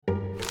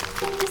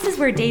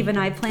where Dave and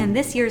I plan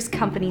this year's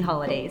company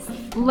holidays.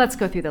 Let's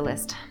go through the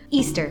list.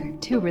 Easter.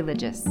 Too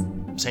religious.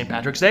 St.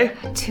 Patrick's Day?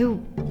 Too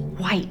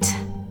white.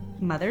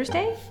 Mother's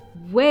Day?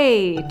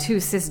 Way too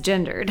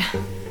cisgendered.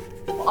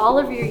 All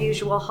of your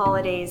usual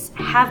holidays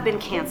have been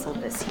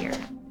canceled this year.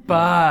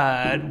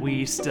 But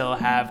we still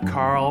have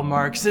Karl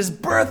Marx's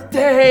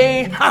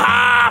birthday!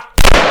 Ha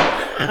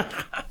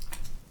ha!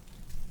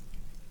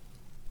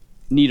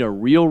 Need a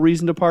real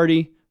reason to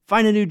party?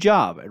 Find a new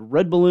job at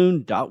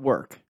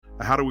redballoon.work.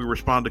 How do we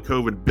respond to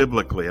COVID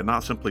biblically and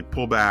not simply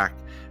pull back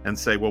and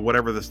say, well,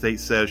 whatever the state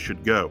says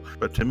should go?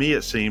 But to me,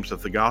 it seems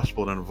that the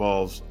gospel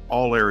involves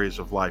all areas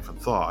of life and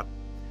thought.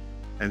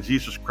 And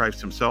Jesus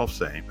Christ himself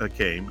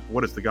came,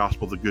 what is the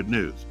gospel? The good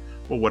news.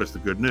 Well, what is the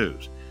good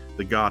news?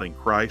 The God in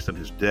Christ and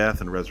his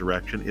death and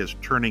resurrection is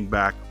turning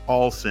back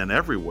all sin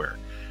everywhere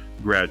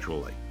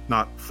gradually.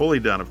 Not fully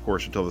done, of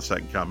course, until the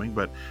second coming,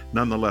 but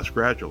nonetheless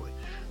gradually.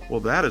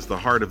 Well, that is the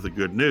heart of the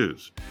good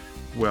news.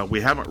 Well,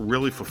 we haven't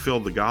really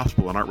fulfilled the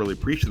gospel and aren't really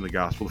preaching the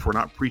gospel if we're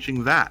not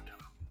preaching that.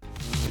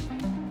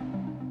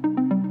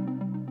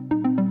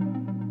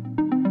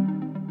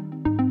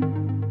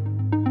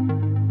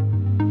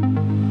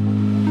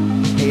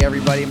 Hey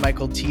everybody,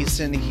 Michael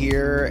Thiessen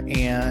here,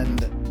 and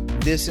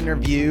this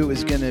interview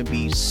is going to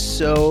be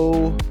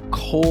so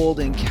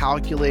cold and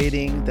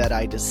calculating that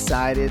I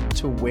decided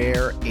to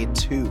wear a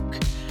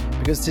toque.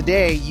 Because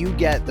today you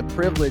get the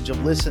privilege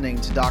of listening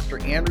to Dr.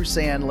 Andrew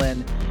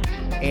Sandlin,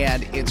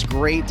 and it's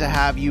great to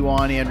have you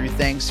on, Andrew.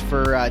 Thanks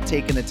for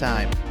taking the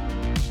time.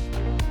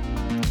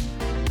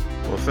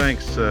 Well,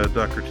 thanks,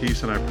 Dr.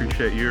 Thiessen. I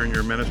appreciate you and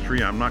your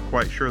ministry. I'm not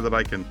quite sure that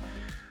I can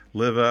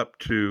live up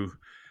to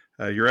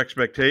your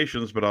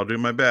expectations, but I'll do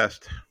my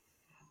best.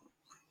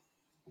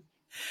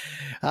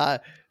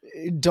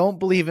 Don't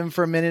believe him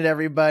for a minute,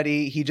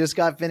 everybody. He just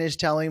got finished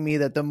telling me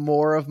that the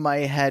more of my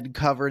head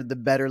covered, the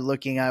better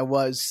looking I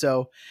was.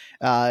 So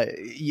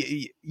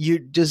you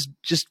just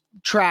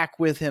track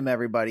with him,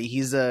 everybody.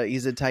 He's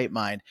a tight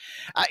mind.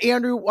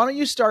 Andrew, why don't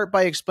you start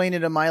by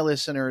explaining to my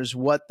listeners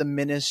what the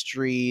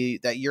ministry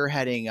that you're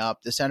heading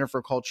up, the Center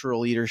for Cultural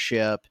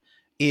Leadership,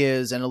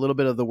 is, and a little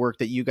bit of the work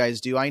that you guys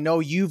do. I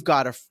know you've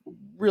got a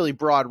really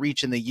broad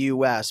reach in the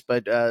U.S.,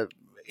 but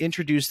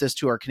introduce this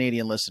to our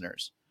Canadian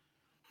listeners.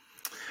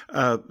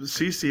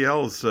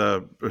 CCL is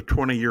a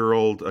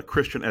 20-year-old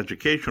Christian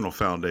educational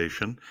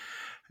foundation,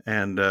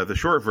 and the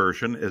short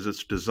version is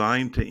it's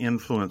designed to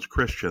influence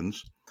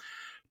Christians,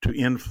 to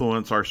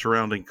influence our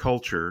surrounding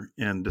culture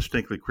in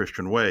distinctly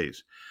Christian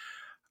ways.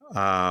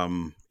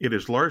 It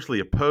is largely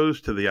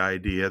opposed to the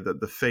idea that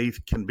the faith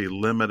can be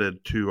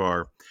limited to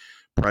our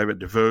private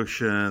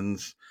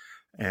devotions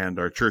and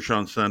our church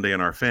on Sunday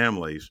and our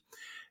families.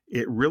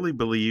 It really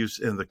believes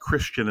in the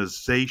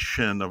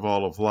Christianization of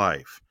all of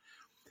life.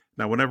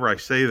 Now, whenever I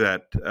say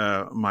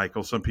that,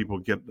 Michael, some people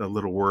get a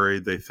little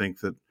worried. They think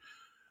that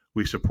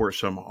we support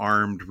some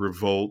armed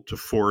revolt to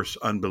force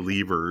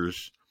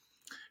unbelievers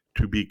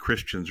to be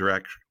Christians or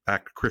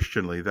act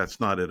Christianly. That's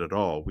not it at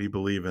all. We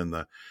believe in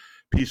the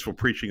peaceful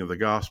preaching of the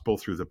gospel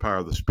through the power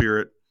of the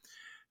Spirit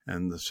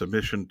and the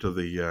submission to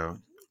the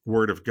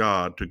Word of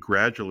God to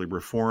gradually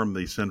reform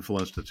these sinful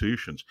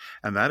institutions.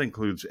 And that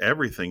includes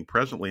everything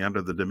presently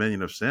under the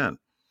dominion of sin.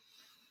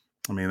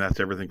 I mean, that's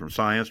everything from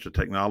science to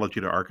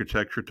technology to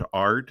architecture to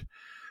art,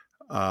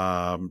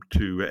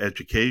 to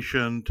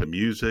education, to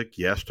music,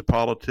 yes, to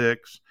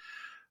politics.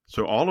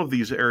 So all of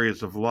these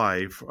areas of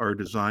life are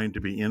designed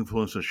to be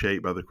influenced and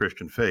shaped by the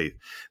Christian faith.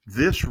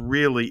 This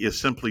really is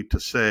simply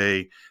to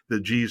say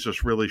that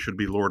Jesus really should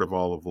be Lord of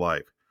all of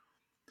life.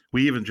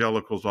 We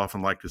evangelicals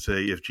often like to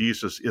say, if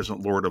Jesus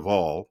isn't Lord of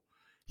all,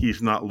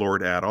 he's not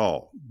Lord at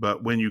all.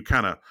 But when you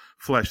kind of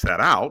flesh that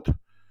out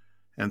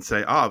and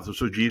say,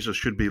 so Jesus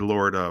should be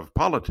Lord of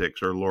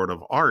politics or Lord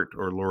of art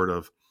or Lord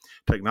of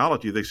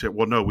technology, they say,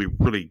 well, no, we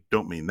really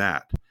don't mean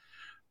that.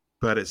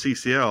 But at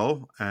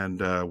CCL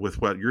and with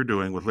what you're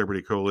doing with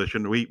Liberty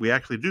Coalition, we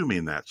actually do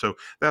mean that. So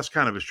that's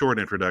kind of a short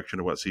introduction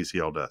to what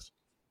CCL does.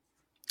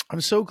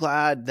 I'm so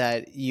glad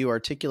that you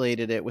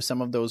articulated it with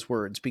some of those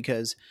words,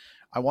 because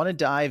I want to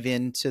dive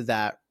into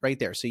that right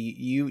there. So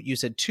you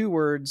said two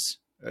words,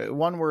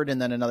 one word,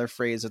 and then another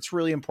phrase. That's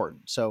really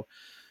important. So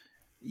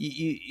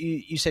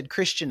you said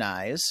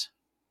Christianize,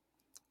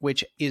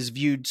 which is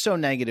viewed so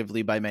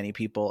negatively by many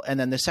people. And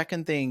then the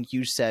second thing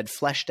you said,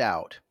 fleshed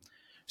out.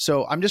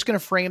 So I'm just going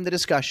to frame the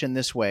discussion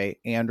this way,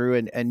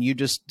 Andrew, and you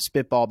just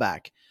spitball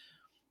back.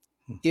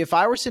 If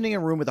I were sitting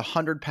in a room with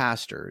 100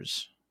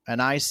 pastors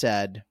and I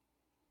said,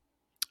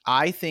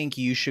 I think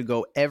you should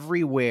go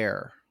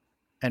everywhere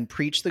and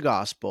preach the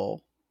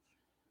gospel,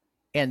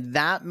 and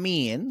that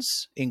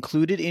means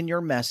included in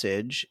your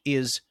message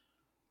is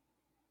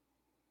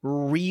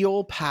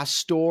real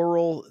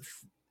pastoral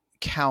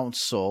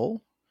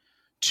counsel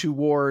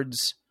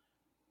towards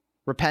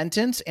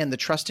repentance and the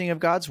trusting of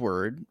God's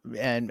word,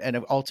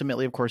 and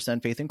ultimately, of course, then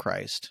faith in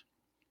Christ,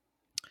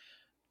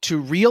 to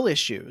real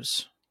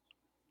issues.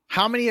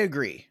 How many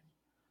agree?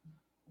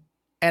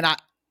 And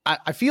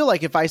I feel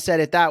like if I said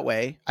it that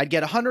way, I'd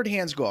get 100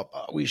 hands go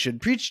up. We should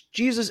preach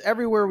Jesus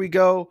everywhere we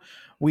go.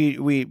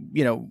 We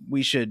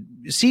should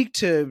seek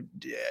to,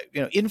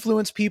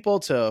 influence people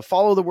to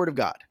follow the word of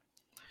God.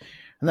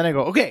 And then I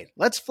go, okay,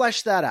 let's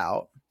flesh that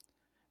out.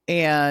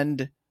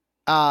 And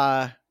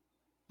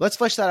let's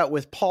flesh that out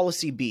with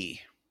policy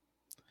B.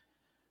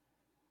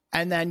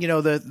 And then,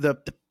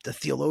 the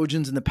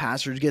theologians and the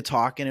pastors get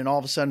talking, and all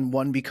of a sudden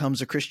one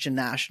becomes a Christian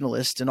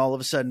nationalist, and all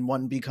of a sudden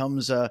one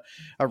becomes a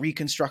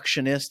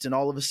reconstructionist, and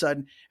all of a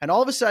sudden,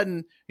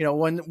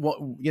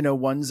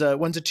 one's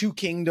a two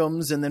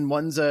kingdoms, and then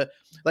one's a,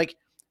 like,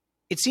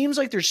 it seems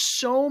like there's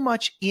so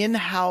much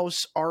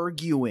in-house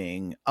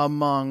arguing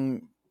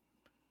among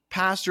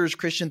pastors,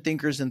 Christian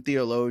thinkers, and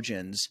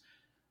theologians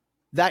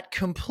that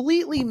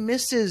completely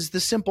misses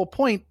the simple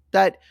point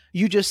that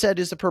you just said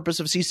is the purpose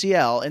of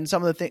CCL and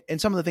some of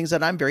the things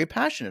that I'm very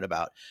passionate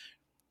about.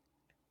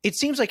 It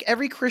seems like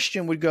every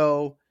Christian would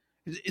go,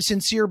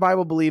 sincere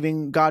Bible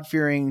believing, God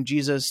fearing,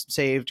 Jesus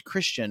saved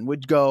Christian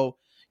would go,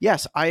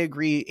 yes, I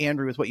agree,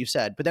 Andrew, with what you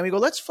said. But then we go,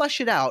 let's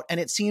flesh it out, and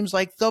it seems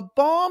like the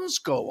bombs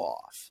go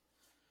off.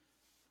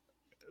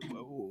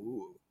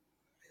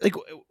 Like,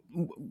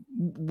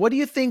 what do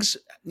you think?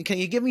 Can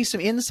you give me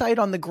some insight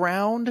on the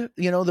ground?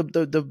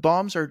 The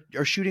bombs are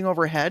shooting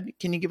overhead.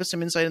 Can you give us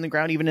some insight on the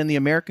ground, even in the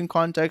American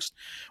context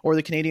or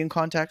the Canadian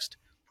context?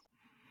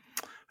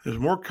 There's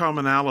more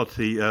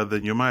commonality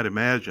than you might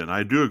imagine.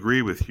 I do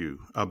agree with you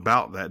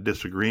about that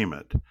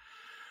disagreement.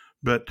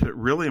 But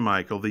really,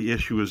 Michael, the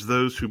issue is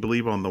those who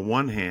believe on the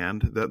one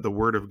hand that the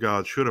Word of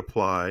God should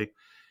apply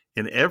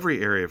in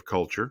every area of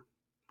culture,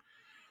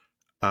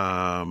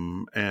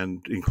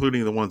 and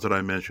including the ones that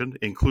I mentioned,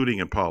 including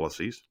in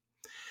policies.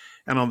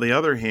 And on the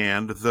other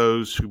hand,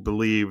 those who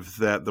believe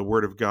that the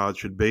Word of God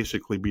should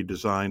basically be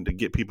designed to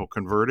get people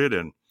converted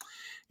and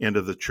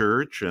into the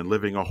church and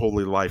living a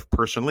holy life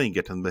personally and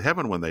get them to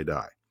heaven when they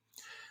die.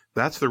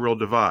 That's the real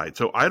divide.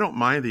 So I don't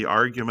mind the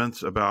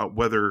arguments about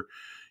whether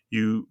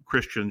you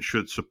Christians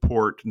should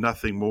support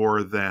nothing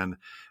more than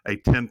a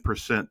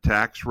 10%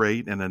 tax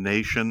rate in a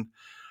nation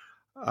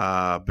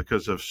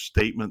because of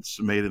statements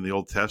made in the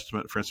Old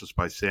Testament, for instance,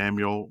 by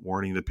Samuel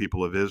warning the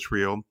people of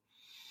Israel,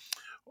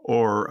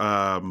 or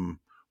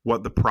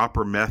what the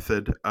proper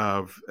method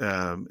of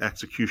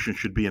execution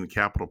should be in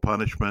capital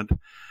punishment.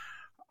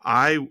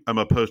 I am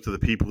opposed to the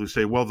people who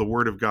say, well, the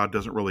Word of God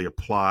doesn't really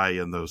apply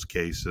in those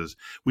cases.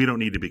 We don't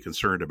need to be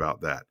concerned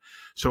about that.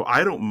 So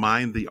I don't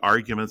mind the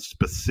arguments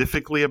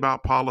specifically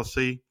about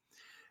policy,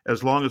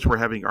 as long as we're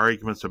having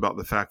arguments about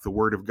the fact the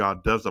Word of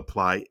God does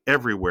apply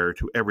everywhere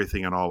to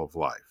everything in all of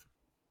life.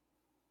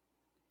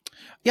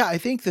 Yeah, I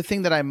think the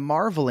thing that I'm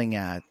marveling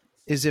at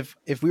is if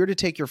we were to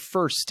take your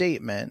first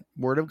statement,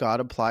 Word of God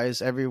applies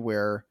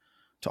everywhere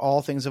to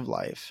all things of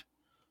life,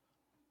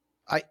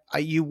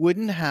 you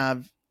wouldn't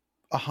have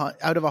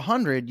out of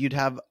 100, you'd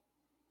have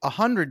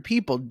 100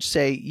 people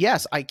say,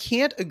 yes, I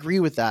can't agree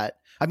with that.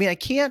 I mean, I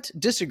can't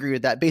disagree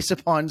with that based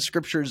upon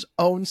Scripture's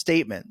own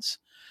statements.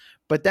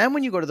 But then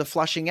when you go to the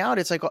flushing out,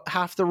 it's like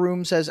half the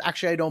room says,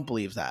 actually, I don't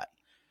believe that.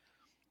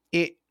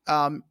 It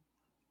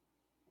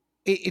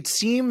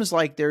seems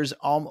like there's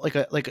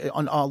like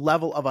a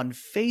level of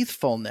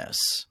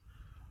unfaithfulness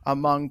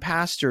among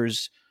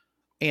pastors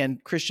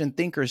and Christian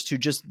thinkers to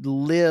just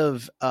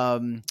live a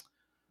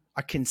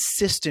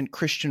consistent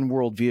Christian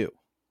worldview.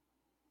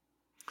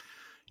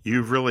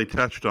 You've really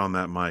touched on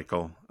that,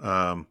 Michael.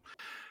 A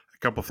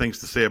couple things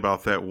to say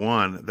about that.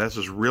 One, this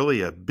is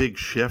really a big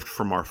shift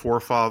from our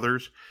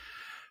forefathers.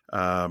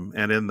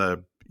 And in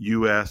the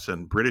U.S.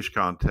 and British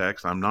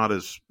context, I'm not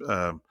as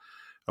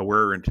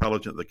aware or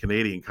intelligent in the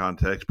Canadian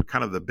context, but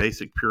kind of the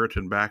basic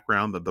Puritan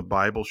background that the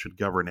Bible should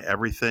govern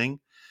everything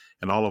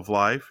in all of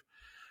life.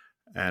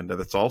 And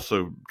that's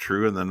also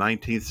true in the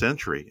 19th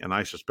century. And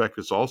I suspect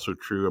it's also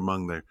true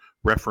among the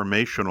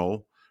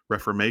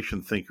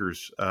Reformation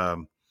thinkers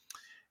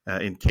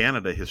in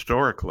Canada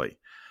historically.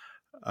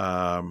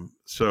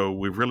 So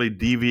we've really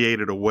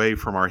deviated away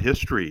from our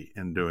history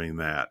in doing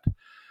that.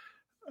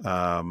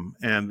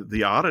 And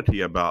the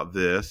oddity about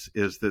this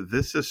is that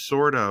this is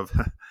sort of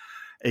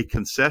a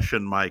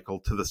concession, Michael,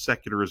 to the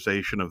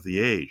secularization of the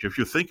age. If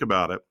you think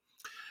about it,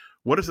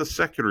 what is the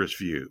secularist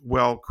view?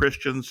 Well,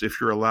 Christians, if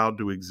you're allowed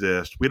to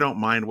exist, we don't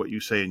mind what you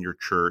say in your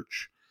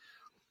church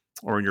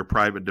or in your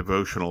private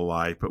devotional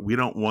life, but we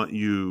don't want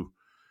you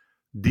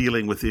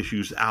dealing with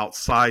issues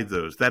outside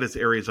those. That is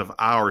areas of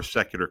our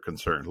secular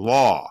concern.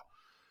 Law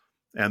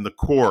and the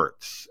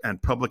courts and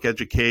public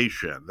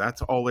education,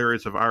 that's all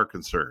areas of our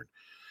concern.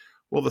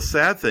 Well, the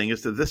sad thing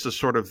is that this is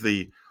sort of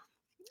the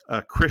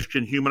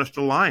Christian Humanist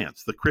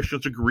Alliance. The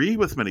Christians agree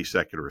with many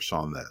secularists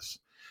on this.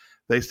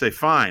 They say,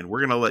 fine, we're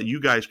going to let you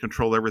guys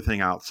control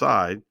everything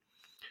outside,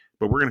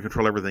 but we're going to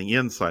control everything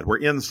inside, where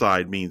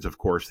inside means, of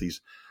course,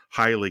 these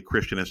highly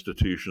Christian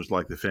institutions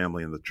like the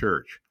family and the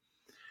church.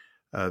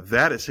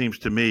 That, it seems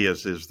to me,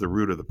 is the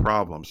root of the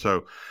problem.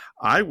 So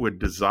I would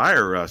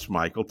desire us,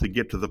 Michael, to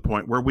get to the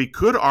point where we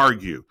could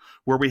argue,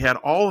 where we had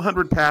all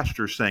 100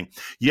 pastors saying,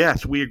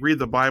 yes, we agree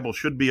the Bible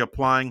should be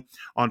applying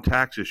on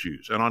tax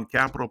issues and on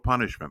capital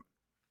punishment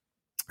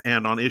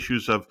and on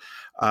issues of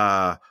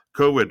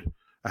COVID.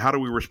 How do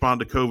we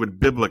respond to COVID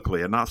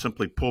biblically and not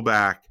simply pull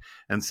back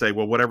and say,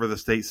 well, whatever the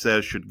state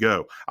says should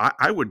go?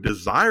 I would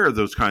desire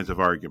those kinds of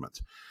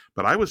arguments.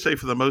 But I would say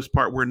for the most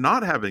part, we're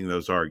not having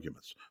those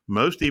arguments.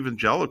 Most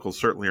evangelicals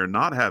certainly are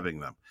not having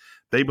them.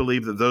 They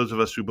believe that those of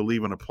us who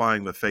believe in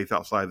applying the faith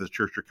outside the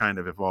church are kind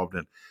of involved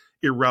in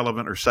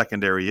irrelevant or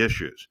secondary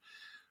issues.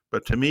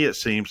 But to me, it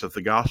seems that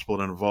the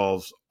gospel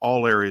involves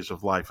all areas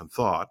of life and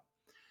thought.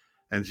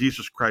 And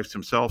Jesus Christ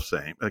himself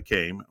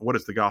came. What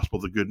is the gospel?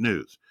 The good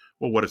news.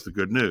 Well, what is the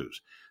good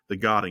news? That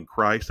God in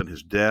Christ and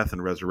his death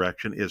and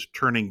resurrection is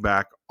turning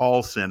back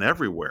all sin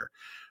everywhere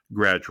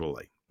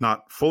gradually.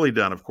 Not fully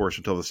done, of course,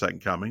 until the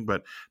second coming,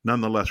 but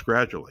nonetheless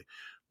gradually.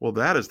 Well,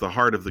 that is the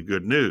heart of the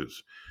good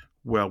news.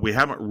 Well, we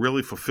haven't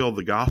really fulfilled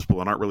the gospel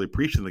and aren't really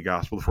preaching the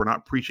gospel if we're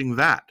not preaching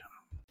that.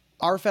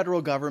 Our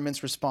federal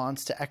government's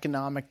response to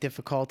economic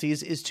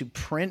difficulties is to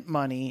print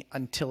money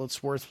until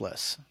it's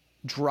worthless,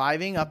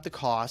 driving up the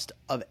cost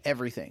of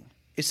everything,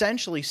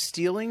 essentially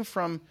stealing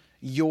from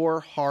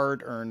your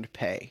hard-earned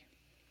pay.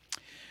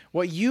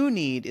 What you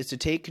need is to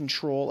take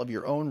control of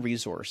your own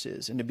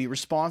resources and to be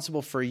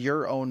responsible for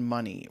your own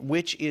money,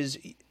 which is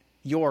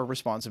your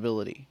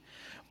responsibility.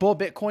 Bull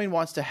Bitcoin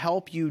wants to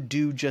help you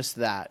do just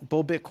that.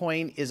 Bull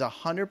Bitcoin is a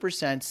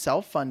 100%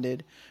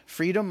 self-funded,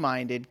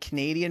 freedom-minded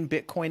Canadian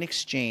Bitcoin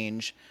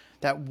exchange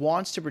that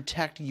wants to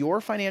protect your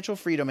financial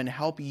freedom and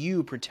help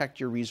you protect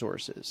your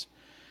resources.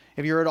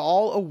 If you're at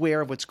all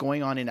aware of what's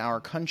going on in our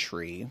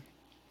country,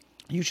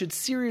 you should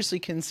seriously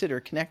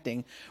consider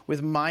connecting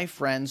with my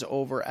friends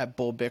over at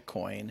Bull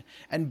Bitcoin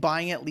and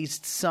buying at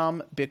least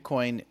some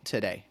Bitcoin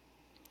today.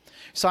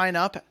 Sign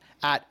up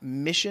at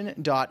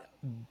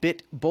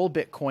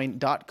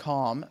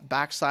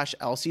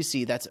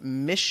mission.bullbitcoin.com/LCC. That's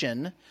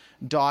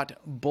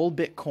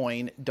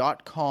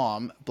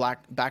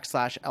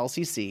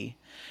mission.bullbitcoin.com/LCC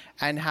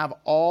and have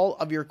all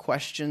of your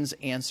questions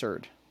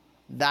answered.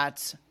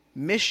 That's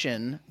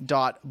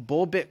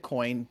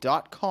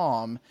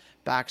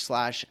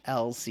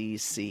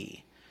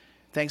mission.bullbitcoin.com/LCC.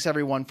 Thanks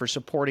everyone for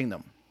supporting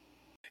them.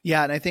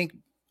 Yeah, and I think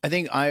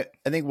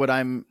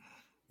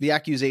the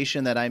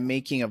accusation that I'm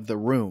making of the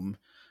room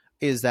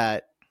is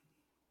that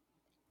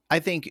I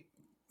think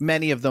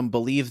many of them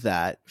believe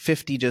that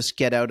 50 just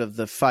get out of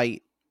the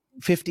fight,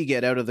 50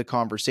 get out of the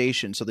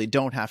conversation so they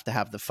don't have to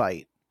have the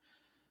fight.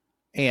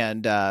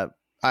 And I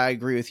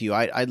agree with you.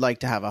 I'd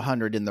like to have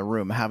 100 in the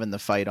room having the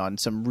fight on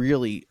some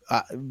really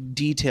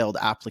detailed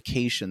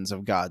applications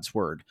of God's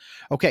word.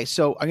 Okay,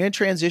 so I'm going to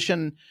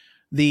transition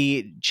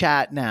the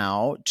chat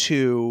now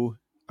to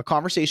a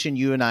conversation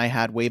you and I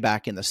had way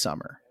back in the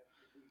summer.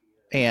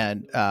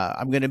 And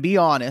I'm going to be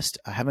honest,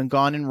 I haven't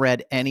gone and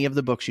read any of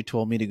the books you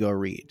told me to go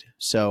read.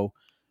 So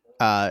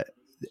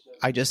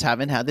I just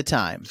haven't had the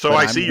time. So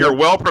I see you're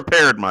well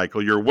prepared,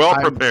 Michael. You're well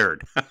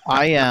prepared.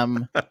 I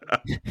am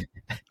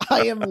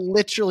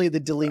literally the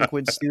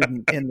delinquent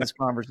student in this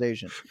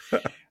conversation.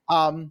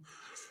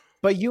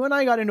 But you and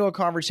I got into a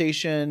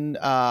conversation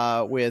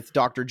with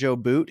Dr. Joe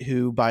Boot,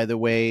 who, by the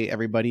way,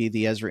 everybody,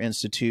 the Ezra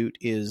Institute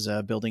is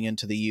building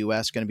into the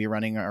U.S., going to be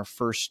running our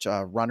first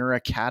Runner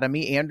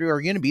Academy. Andrew, are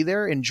you going to be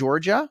there in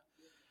Georgia?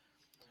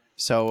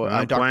 So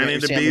I'm Dr. planning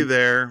to be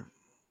there.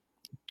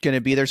 Going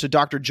to be there. So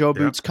Dr. Joe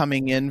Boot's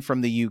coming in from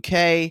the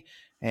UK,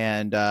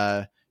 and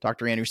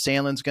Dr. Andrew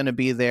Sandlin's going to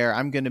be there.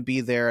 I'm going to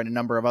be there, and a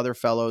number of other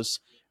fellows.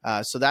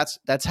 So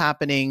that's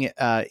happening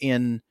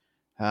in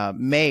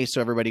May. So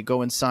everybody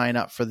go and sign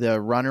up for the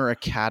Runner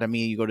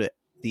Academy. You go to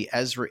the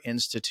Ezra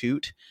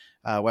Institute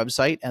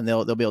website, and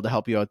they'll be able to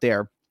help you out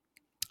there.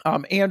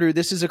 Andrew,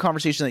 this is a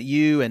conversation that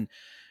you and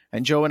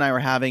Joe and I were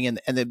having, and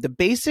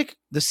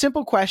the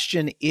simple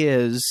question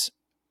is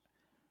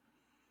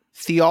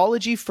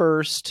theology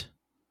first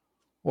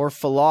or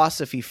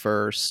philosophy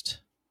first,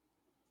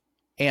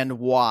 and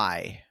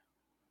why?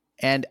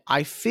 And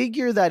I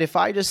figure that if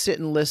I just sit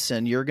and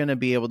listen, you're going to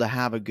be able to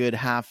have a good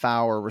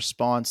half-hour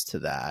response to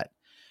that.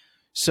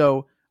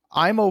 So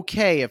I'm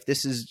okay if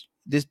this is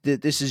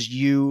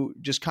you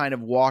just kind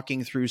of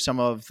walking through some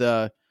of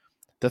the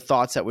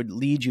thoughts that would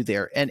lead you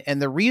there. And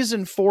the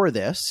reason for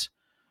this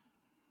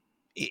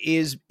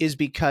is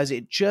because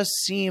it just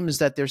seems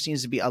that there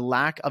seems to be a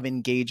lack of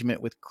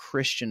engagement with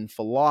Christian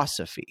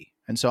philosophy.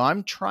 And so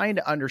I'm trying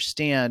to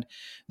understand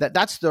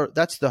that's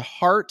the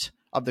heart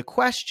of the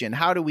question.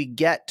 How do we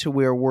get to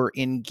where we're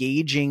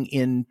engaging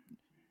in,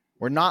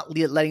 we're not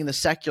letting the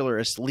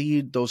secularists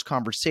lead those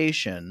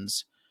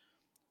conversations,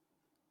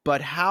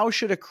 but how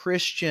should a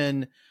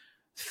Christian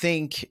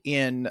think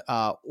in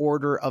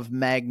order of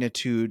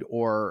magnitude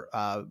or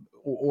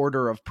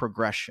order of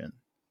progression?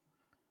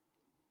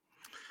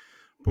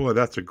 Boy,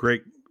 that's a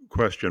great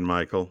question,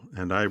 Michael,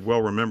 and I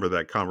well remember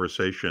that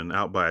conversation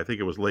out by, I think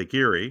it was Lake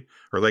Erie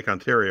or Lake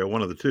Ontario,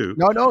 one of the two.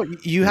 No,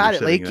 you had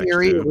it. Lake sitting next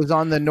Erie. to. It was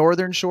on the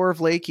northern shore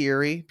of Lake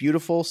Erie.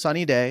 Beautiful,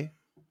 sunny day.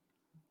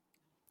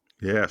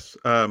 Yes.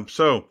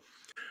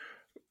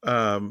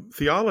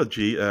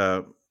 Theology,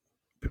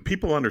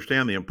 people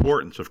understand the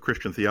importance of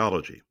Christian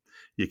theology.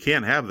 You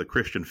can't have the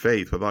Christian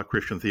faith without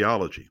Christian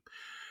theology.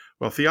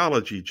 Well,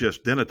 theology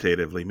just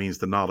denotatively means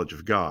the knowledge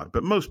of God.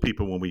 But most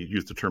people, when we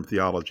use the term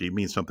theology,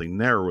 mean something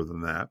narrower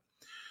than that.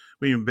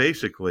 We mean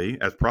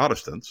basically, as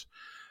Protestants,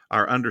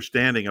 our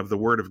understanding of the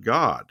Word of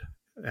God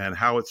and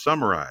how it's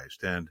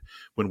summarized. And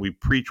when we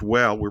preach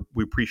well,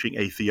 we're preaching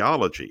a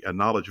theology, a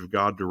knowledge of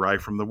God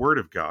derived from the Word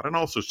of God, and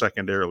also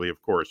secondarily,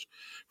 of course,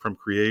 from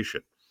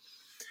creation.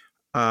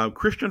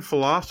 Christian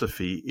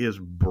philosophy is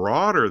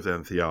broader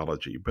than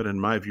theology, but in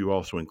my view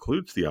also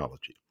includes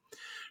theology.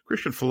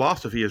 Christian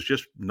philosophy is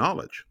just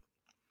knowledge.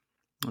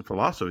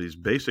 Philosophy is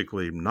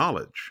basically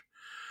knowledge.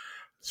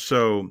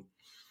 So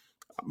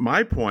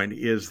my point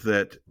is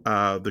that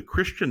the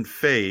Christian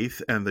faith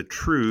and the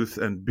truth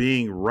and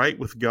being right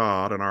with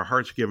God and our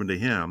hearts given to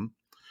Him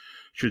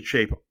should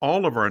shape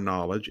all of our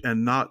knowledge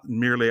and not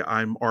merely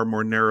our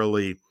more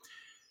narrowly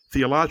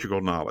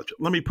theological knowledge.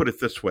 Let me put it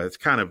this way. It's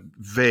kind of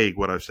vague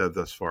what I've said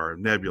thus far,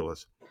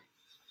 nebulous.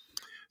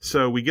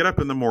 So we get up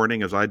in the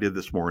morning, as I did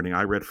this morning.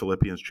 I read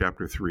Philippians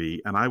chapter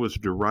 3, and I was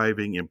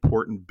deriving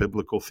important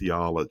biblical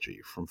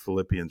theology from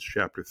Philippians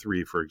chapter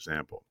 3, for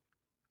example.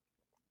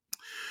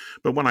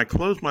 But when I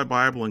closed my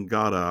Bible and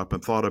got up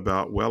and thought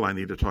about, well, I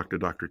need to talk to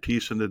Dr.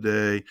 Thiessen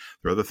today.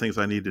 There are other things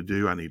I need to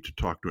do. I need to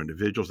talk to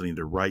individuals. I need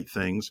to write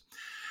things.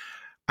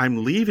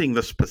 I'm leaving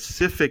the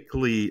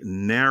specifically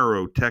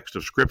narrow text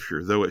of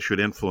Scripture, though it should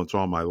influence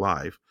all my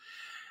life,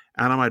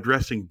 and I'm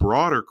addressing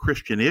broader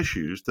Christian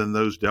issues than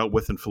those dealt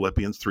with in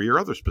Philippians 3 or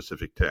other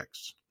specific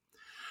texts.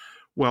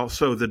 Well,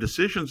 so the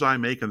decisions I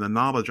make and the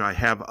knowledge I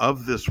have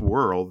of this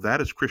world, that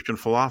is Christian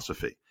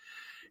philosophy.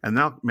 And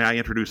now may I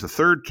introduce a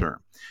third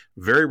term,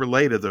 very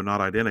related, though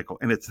not identical,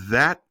 and it's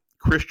that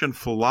Christian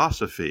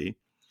philosophy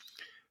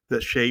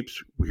that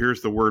shapes,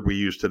 here's the word we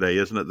use today,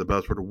 isn't it, the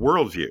buzzword,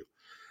 worldview.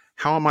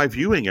 How am I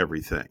viewing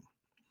everything?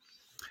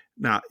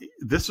 Now,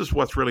 this is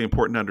what's really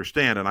important to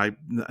understand, and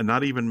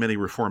not even many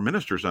Reformed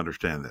ministers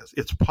understand this.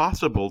 It's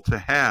possible to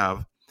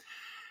have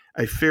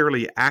a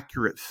fairly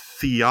accurate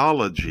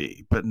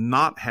theology, but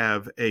not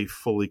have a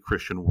fully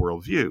Christian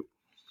worldview.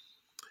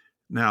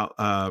 Now,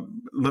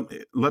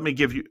 let me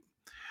give you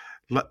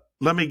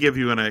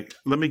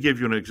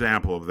an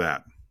example of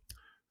that.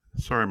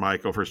 Sorry,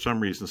 Michael. For some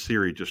reason,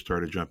 Siri just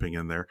started jumping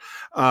in there,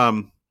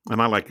 and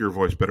I like your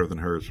voice better than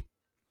hers.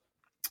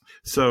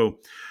 So.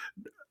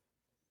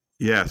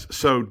 Yes.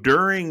 So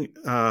during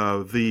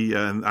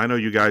and I know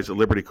you guys at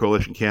Liberty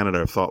Coalition Canada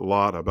have thought a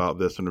lot about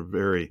this and are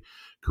very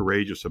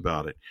courageous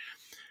about it.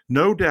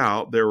 No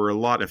doubt there were a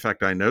lot, in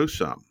fact, I know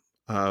some,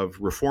 of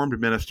Reformed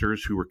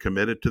ministers who were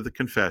committed to the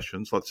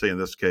confessions, let's say in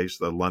this case,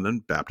 the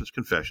London Baptist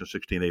Confession,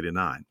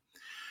 1689,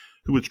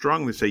 who would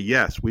strongly say,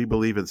 yes, we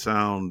believe in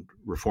sound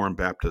Reformed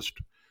Baptist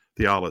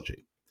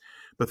theology.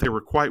 But they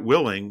were quite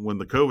willing, when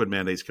the COVID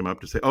mandates come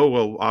up, to say, oh,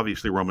 well,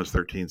 obviously Romans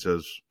 13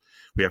 says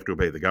we have to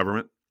obey the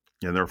government,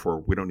 and therefore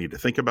we don't need to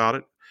think about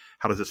it.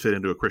 How does this fit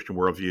into a Christian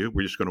worldview?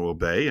 We're just going to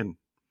obey, and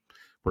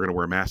we're going to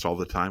wear masks all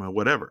the time and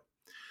whatever.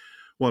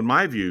 Well, in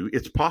my view,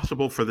 it's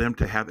possible for them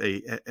to have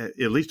at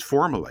least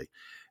formally,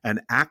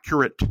 an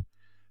accurate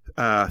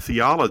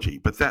theology,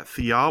 but that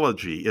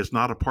theology is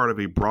not a part of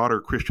a broader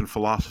Christian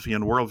philosophy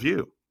and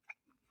worldview.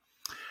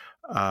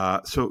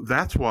 So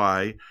that's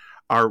why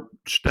our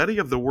study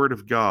of the Word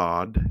of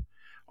God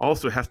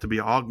also has to be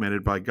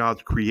augmented by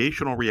God's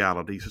creational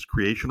realities, His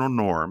creational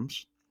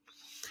norms,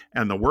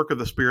 and the work of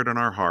the Spirit in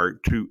our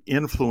heart to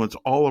influence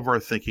all of our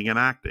thinking and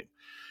acting.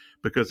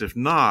 Because if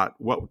not,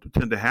 what will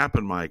tend to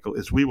happen, Michael,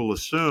 is we will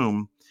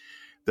assume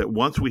that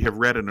once we have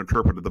read and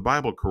interpreted the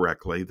Bible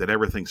correctly, that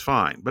everything's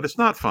fine. But it's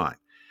not fine.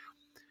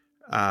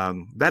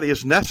 That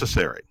is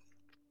necessary,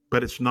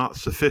 but it's not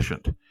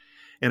sufficient.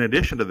 In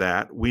addition to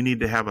that, we need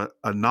to have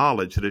a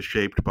knowledge that is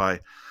shaped by,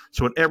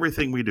 so in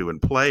everything we do, in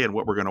play and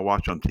what we're going to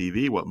watch on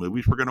TV, what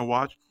movies we're going to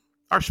watch,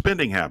 our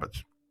spending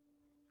habits,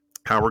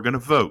 how we're going to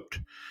vote,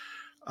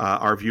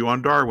 our view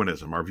on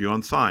Darwinism, our view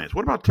on science.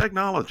 What about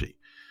technology?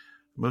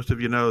 Most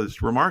of you know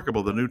it's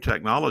remarkable, the new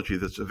technology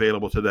that's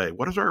available today.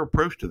 What is our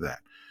approach to that?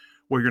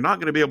 Well, you're not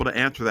going to be able to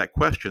answer that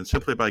question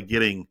simply by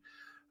getting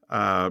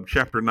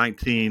chapter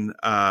 19,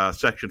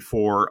 section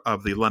 4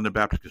 of the London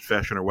Baptist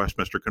Confession or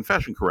Westminster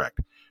Confession correct.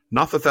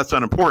 Not that that's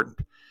unimportant,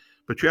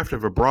 but you have to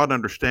have a broad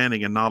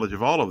understanding and knowledge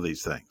of all of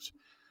these things.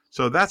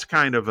 So that's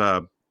kind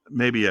of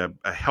maybe a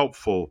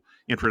helpful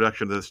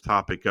introduction to this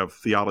topic of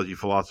theology,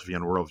 philosophy,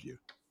 and worldview.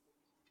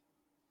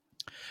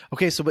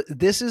 Okay, so but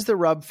this is the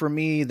rub for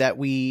me that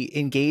we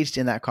engaged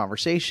in that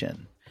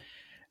conversation.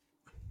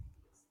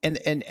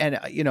 And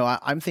you know,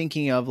 I'm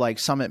thinking of like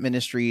Summit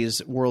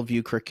Ministries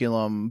worldview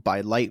curriculum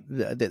by Light.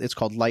 It's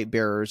called Light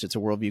Bearers. It's a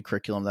worldview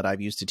curriculum that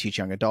I've used to teach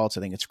young adults.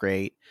 I think it's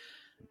great.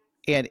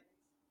 And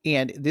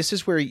this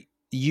is where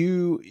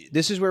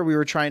this is where we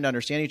were trying to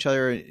understand each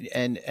other,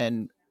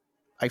 and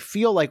I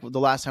feel like the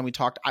last time we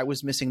talked, I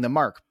was missing the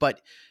mark.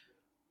 But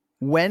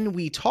when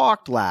we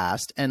talked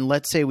last, and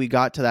let's say we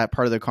got to that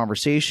part of the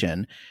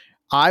conversation,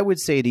 I would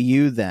say to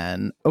you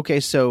then, okay,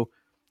 so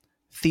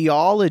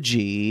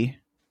theology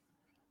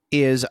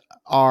is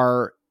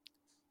our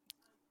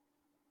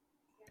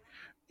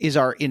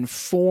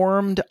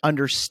informed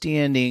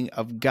understanding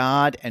of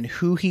God and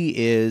who he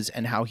is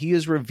and how he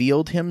has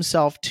revealed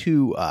himself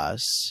to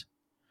us,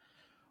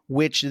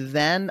 which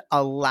then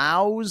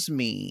allows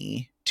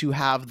me to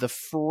have the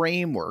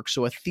framework,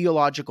 so a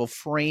theological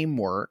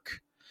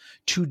framework,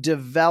 to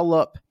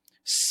develop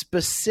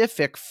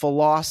specific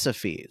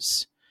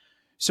philosophies.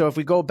 So if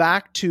we go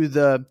back to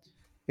the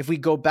both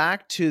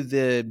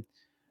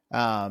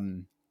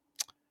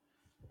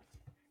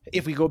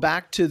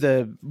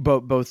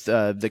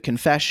the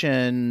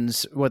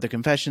confessions, what the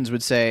confessions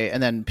would say,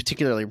 and then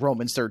particularly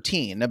Romans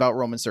 13, about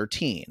Romans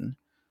 13,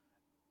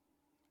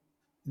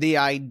 the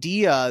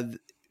idea,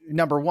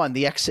 number one,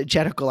 the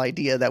exegetical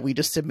idea that we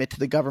just submit to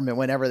the government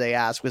whenever they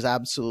ask was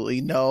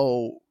absolutely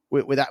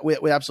with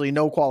absolutely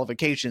no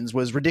qualifications,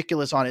 was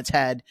ridiculous on its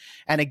head.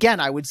 And again,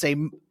 I would say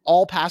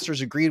all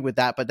pastors agreed with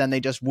that, but then they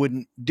just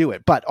wouldn't do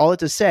it. But all that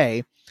to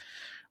say,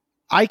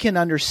 I can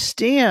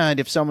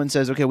understand if someone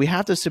says, okay, we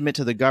have to submit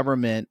to the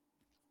government.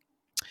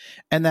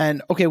 And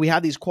then, okay, we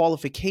have these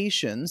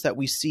qualifications that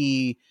we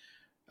see,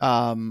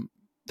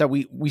 that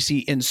we see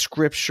in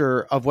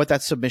scripture of what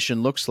that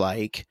submission looks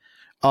like.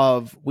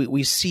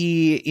 We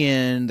see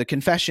in the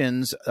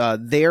confessions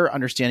their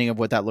understanding of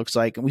what that looks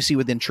like, and we see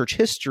within church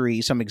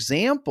history some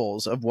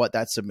examples of what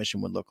that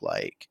submission would look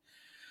like.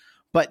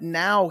 But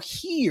now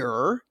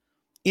here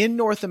in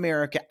North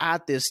America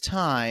at this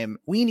time,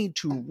 we need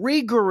to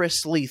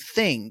rigorously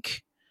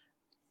think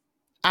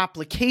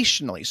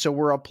applicationally. So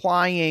we're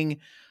applying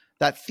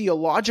that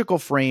theological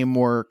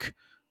framework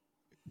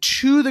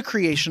to the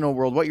creational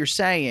world, what you're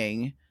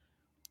saying.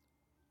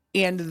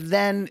 And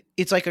then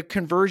it's like a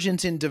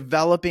convergence in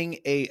developing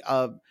a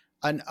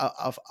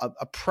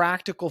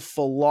practical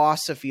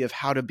philosophy of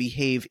how to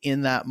behave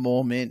in that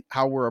moment,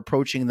 how we're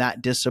approaching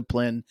that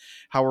discipline,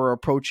 how we're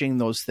approaching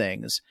those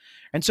things.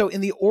 And so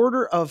in the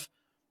order of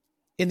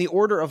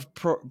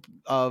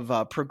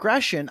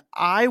progression,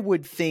 I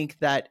would think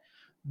that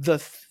the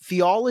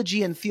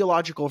theology and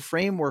theological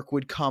framework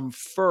would come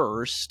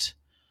first,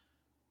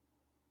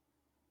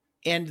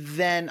 and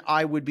then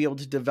I would be able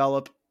to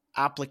develop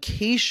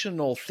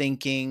applicational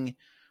thinking,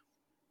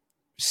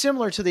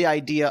 similar to the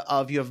idea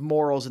of you have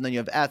morals and then you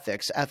have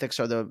ethics. Ethics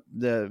are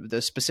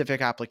the specific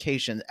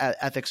application.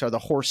 Ethics are the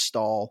horse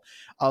stall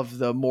of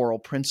the moral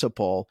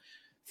principle.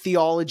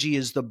 Theology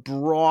is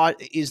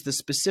the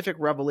specific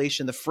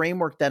revelation, the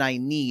framework that I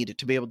need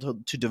to be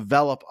able to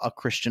develop a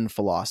Christian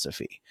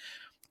philosophy.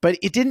 But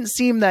it didn't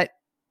seem that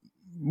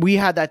we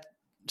had that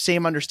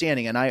same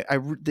understanding.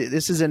 And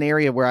this is an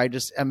area where I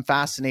just am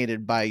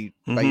fascinated by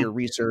your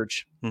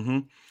research. Mm-hmm.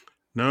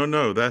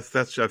 No,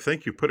 that's. I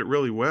think you put it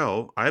really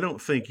well. I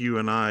don't think you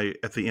and I,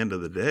 at the end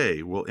of the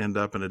day, will end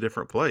up in a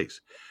different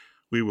place.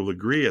 We will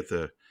agree at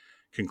the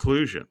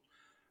conclusion.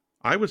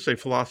 I would say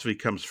philosophy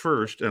comes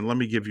first, and let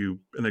me give you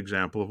an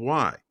example of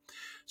why.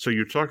 So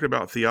you're talking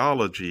about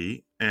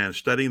theology and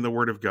studying the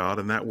Word of God,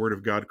 and that Word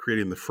of God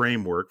creating the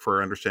framework for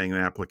our understanding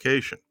and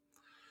application.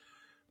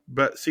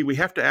 But see, we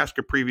have to ask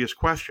a previous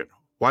question.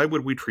 Why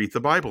would we treat the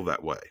Bible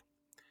that way?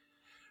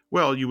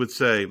 Well, you would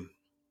say,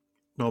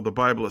 well, the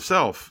Bible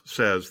itself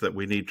says that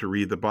we need to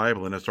read the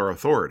Bible and it's our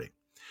authority.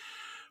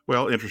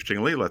 Well,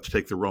 interestingly, let's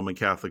take the Roman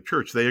Catholic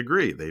Church. They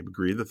agree. They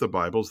agree that the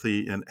Bible is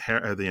the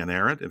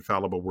inerrant,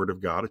 infallible Word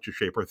of God. It should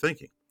shape our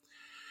thinking.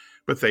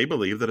 But they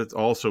believe that it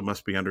also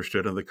must be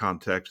understood in the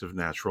context of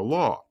natural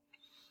law.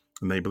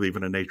 And they believe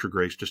in a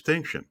nature-grace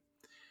distinction.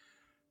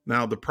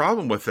 Now, the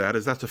problem with that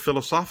is that's a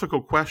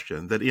philosophical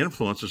question that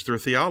influences their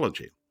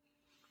theology.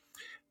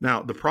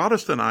 Now, the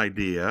Protestant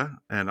idea,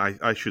 and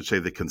I should say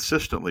the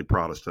consistently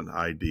Protestant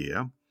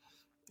idea,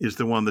 is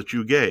the one that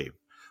you gave.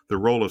 The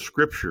role of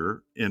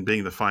Scripture in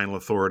being the final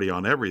authority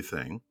on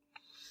everything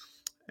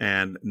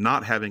and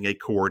not having a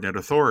coordinate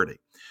authority.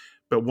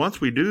 But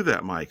once we do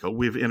that, Michael,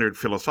 we've entered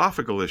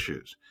philosophical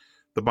issues.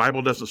 The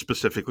Bible doesn't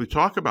specifically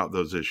talk about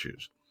those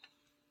issues.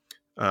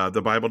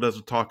 The Bible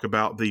doesn't talk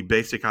about the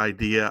basic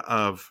idea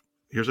of,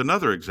 here's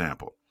another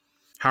example.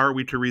 How are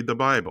we to read the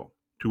Bible?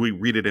 Do we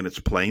read it in its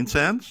plain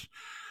sense?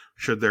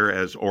 Should there,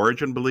 as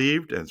Origen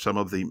believed, and some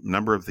of the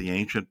number of the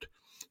ancient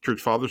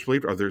church fathers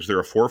believed, is there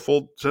a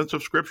fourfold sense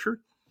of Scripture?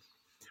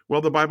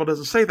 Well, the Bible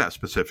doesn't say that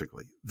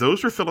specifically.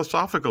 Those are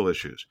philosophical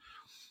issues.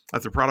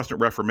 At the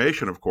Protestant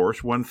Reformation, of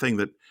course, one thing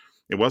that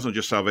it wasn't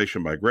just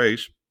salvation by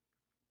grace,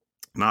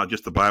 not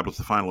just the Bible is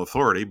the final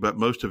authority, but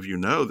most of you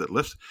know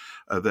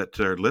that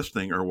are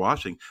listening or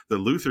watching, that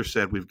Luther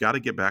said we've got to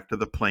get back to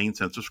the plain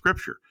sense of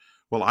Scripture.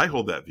 Well, I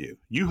hold that view.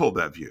 You hold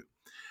that view.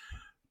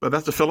 But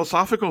that's a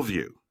philosophical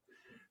view.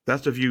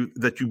 That's a view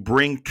that you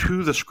bring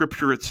to the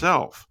Scripture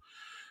itself.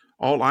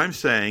 All I'm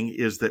saying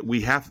is that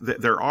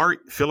there are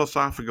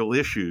philosophical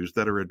issues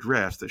that are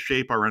addressed that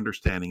shape our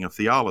understanding of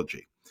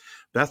theology.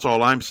 That's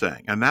all I'm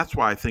saying. And that's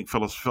why I think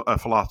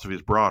philosophy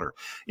is broader.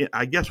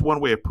 I guess one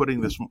way of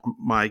putting this,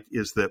 Mike,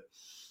 is that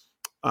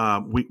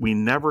we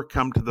never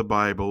come to the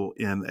Bible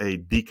in a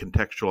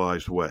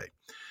decontextualized way.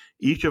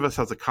 Each of us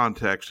has a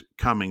context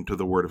coming to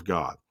the Word of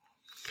God.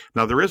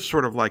 Now, there is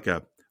sort of like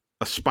a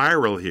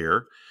spiral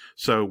here.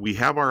 So we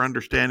have our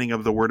understanding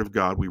of the Word of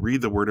God. We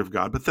read the Word of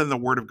God, but then the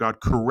Word of God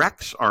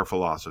corrects our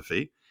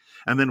philosophy.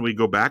 And then we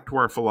go back to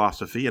our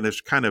philosophy, and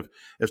as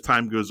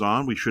time goes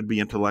on, we should be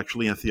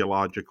intellectually and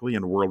theologically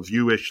and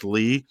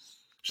worldview-ishly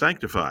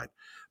sanctified.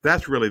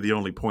 That's really the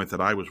only point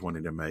that I was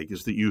wanting to make,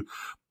 is that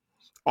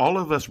all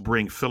of us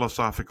bring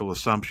philosophical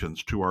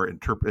assumptions to our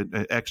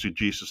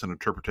exegesis and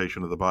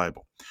interpretation of the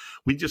Bible.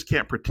 We just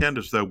can't pretend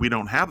as though we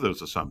don't have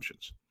those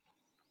assumptions.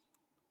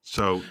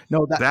 So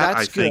no, that's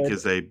I think good.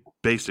 is a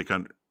basic.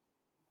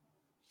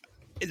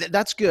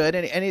 That's good,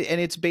 and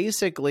it's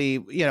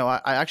basically,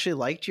 I actually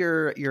liked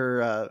your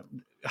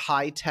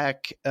high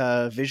tech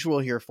visual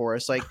here for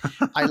us. Like,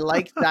 I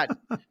liked that.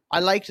 I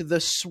liked the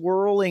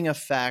swirling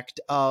effect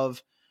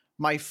of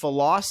my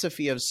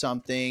philosophy of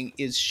something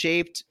is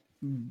shaped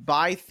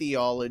by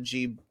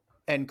theology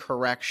and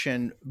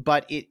correction,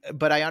 but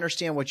I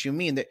understand what you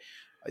mean, that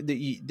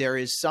there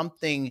is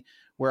something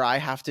where I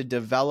have to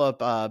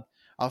develop a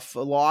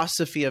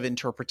philosophy of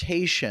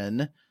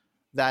interpretation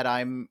that I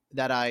am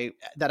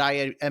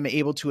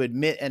able to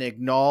admit and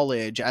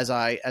acknowledge as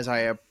I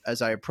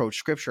approach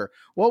Scripture.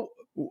 Well,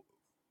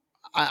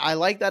 I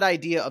like that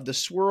idea of the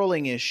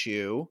swirling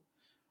issue,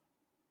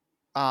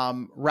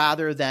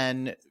 rather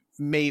than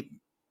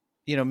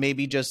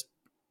maybe just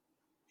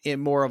in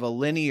more of a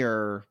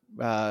linear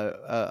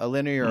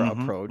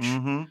approach.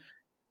 Mm-hmm.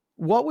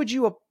 What would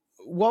you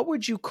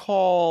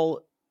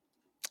call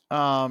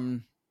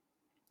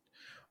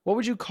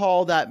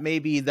that?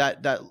 Maybe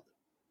that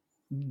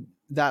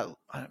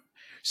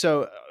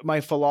so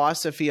my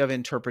philosophy of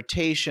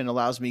interpretation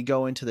allows me to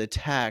go into the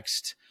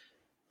text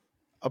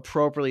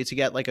appropriately to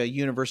get like a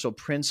universal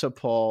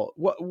principle.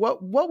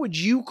 What would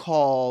you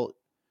call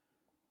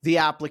the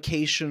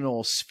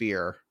applicational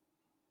sphere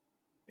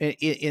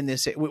in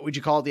this? Would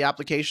you call it the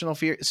applicational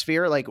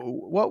sphere? Like,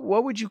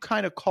 what would you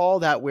kind of call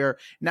that, where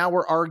now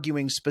we're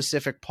arguing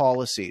specific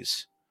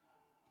policies?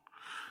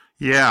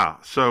 Yeah,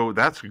 so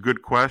that's a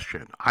good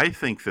question. I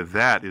think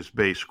that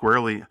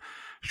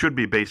should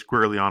be based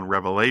squarely on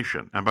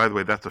revelation. And by the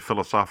way, that's a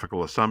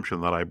philosophical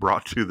assumption that I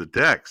brought to the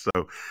text.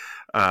 So,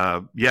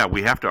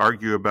 we have to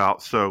argue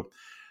about. So,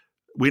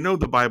 we know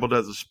the Bible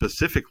doesn't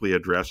specifically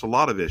address a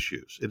lot of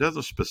issues. It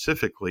doesn't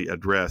specifically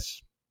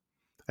address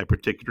a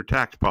particular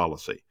tax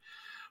policy,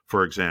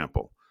 for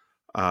example.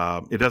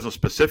 It doesn't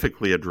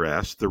specifically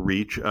address the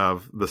reach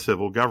of the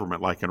civil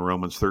government, like in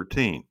Romans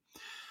 13.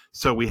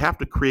 So we have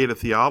to create a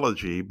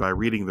theology by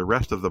reading the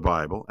rest of the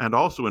Bible, and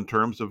also in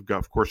terms of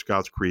course,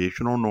 God's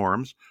creational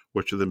norms,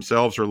 which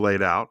themselves are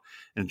laid out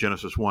in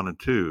Genesis 1 and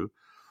 2.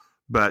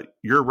 But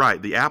you're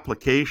right. The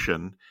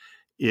application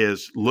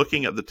is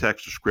looking at the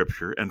text of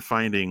Scripture and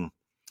finding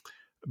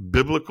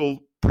biblical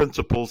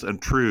principles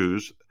and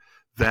truths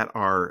that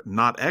are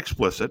not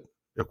explicit.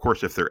 Of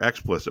course, if they're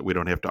explicit, we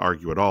don't have to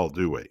argue at all,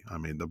 do we? I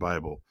mean, the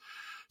Bible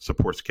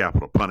supports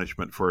capital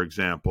punishment, for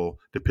example,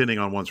 depending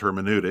on one's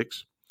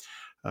hermeneutics.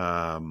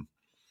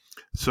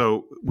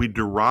 So we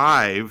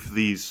derive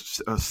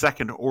these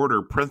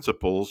second-order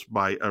principles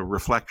by a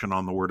reflection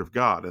on the Word of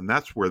God, and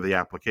that's where the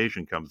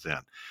application comes in.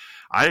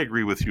 I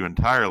agree with you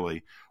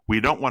entirely.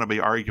 We don't want to be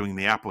arguing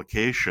the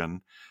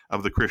application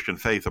of the Christian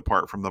faith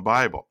apart from the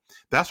Bible.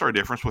 That's our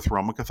difference with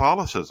Roman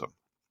Catholicism.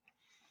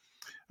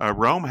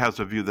 Rome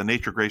has a view, the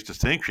nature-grace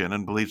distinction,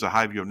 and believes a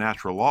high view of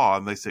natural law,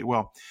 and they say,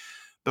 well,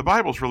 the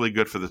Bible's really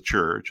good for the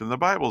church, and the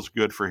Bible's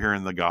good for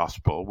hearing the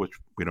gospel, which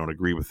we don't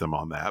agree with them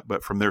on that,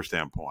 but from their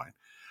standpoint.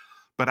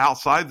 But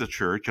outside the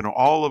church,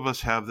 all of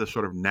us have this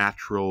sort of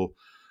natural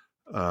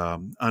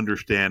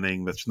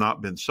understanding that's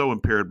not been so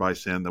impaired by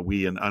sin that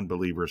we and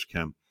unbelievers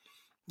can't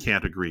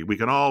agree. We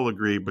can all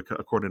agree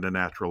according to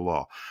natural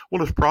law.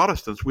 Well, as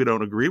Protestants, we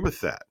don't agree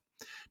with that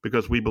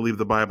because we believe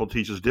the Bible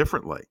teaches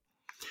differently.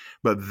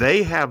 But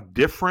they have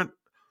different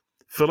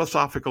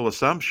philosophical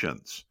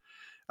assumptions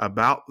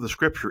about the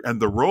Scripture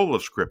and the role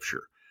of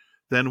Scripture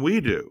than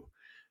we do.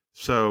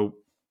 So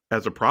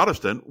as a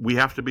Protestant, we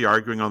have to be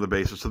arguing on the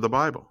basis of the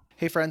Bible.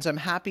 Hey friends, I'm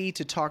happy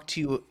to talk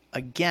to you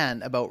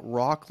again about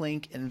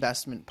Rocklink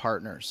Investment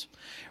Partners.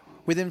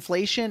 With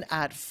inflation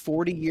at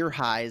 40-year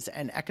highs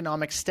and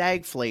economic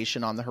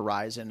stagflation on the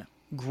horizon,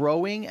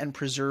 growing and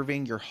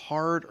preserving your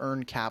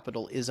hard-earned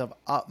capital is of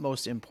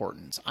utmost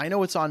importance. I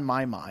know it's on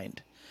my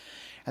mind.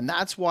 And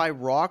that's why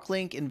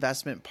Rocklink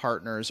Investment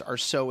Partners are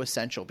so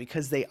essential,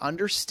 because they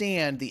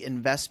understand the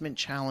investment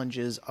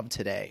challenges of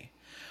today.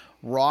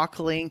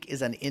 Rocklink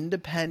is an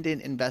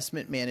independent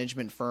investment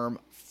management firm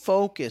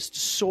focused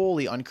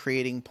solely on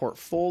creating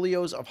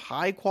portfolios of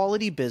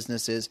high-quality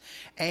businesses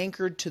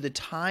anchored to the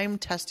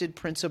time-tested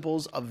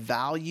principles of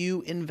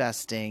value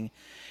investing,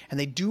 and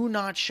they do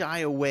not shy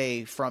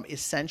away from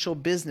essential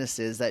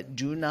businesses that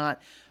do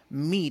not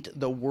meet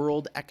the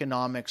World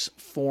Economic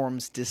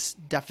Forum's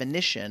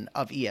definition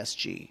of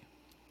ESG.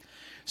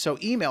 So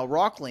email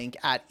Rocklink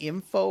at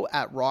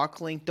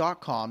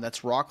info@rocklink.com. That's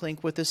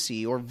Rocklink with a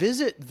C, or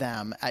visit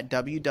them at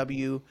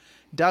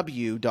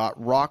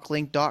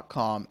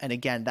www.rocklink.com. And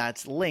again,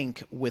 that's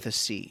link with a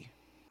C.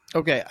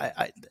 Okay,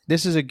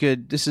 this is a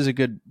good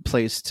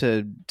place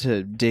to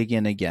dig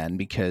in again,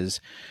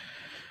 because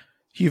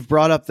you've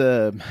brought up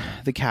the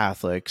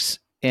Catholics,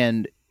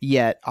 and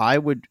yet I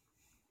would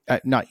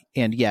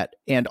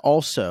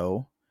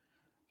also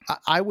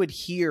I would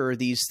hear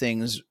these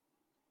things,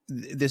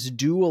 this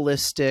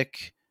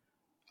dualistic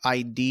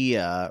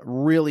idea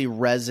really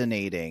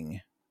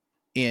resonating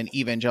in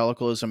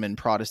evangelicalism and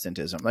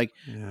Protestantism. Like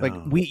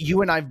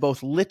you and I've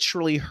both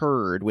literally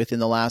heard within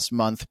the last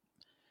month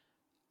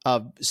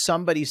of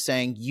somebody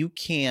saying you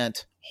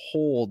can't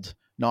hold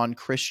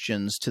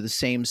non-Christians to the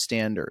same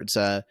standards.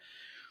 I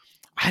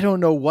don't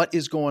know what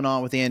is going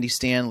on with Andy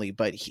Stanley,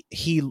 but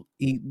he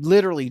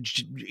literally,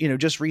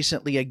 just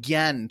recently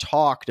again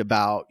talked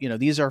about,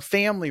 these are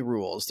family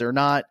rules. They're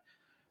not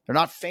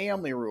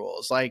family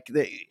rules. Like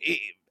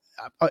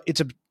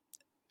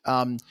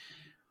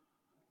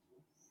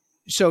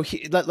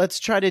let's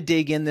try to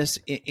dig in this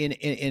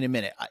in a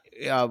minute.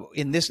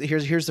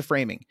 Here's the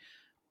framing.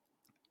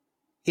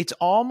 It's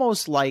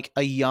almost like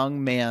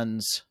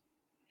it's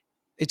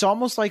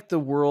almost like the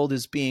world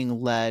is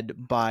being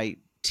led by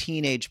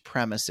teenage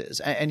premises.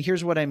 And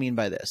here's what I mean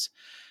by this.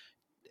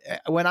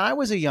 When I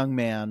was a young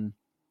man,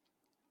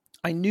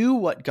 I knew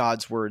what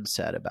God's word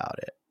said about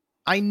it.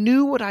 I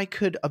knew what I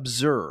could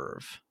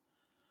observe,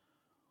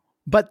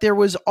 but there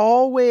was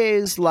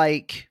always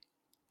like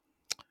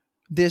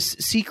this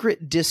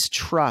secret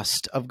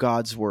distrust of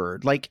God's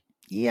word. Like,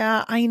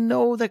 yeah, I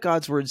know that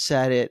God's word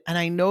said it, and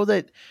I know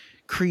that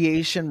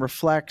creation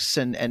reflects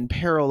and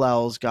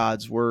parallels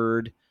God's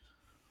word,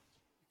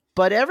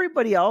 but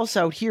everybody else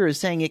out here is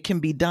saying it can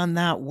be done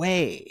that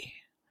way.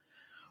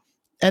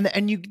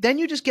 And you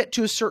just get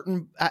to a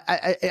certain,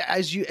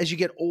 as you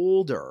get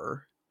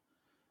older,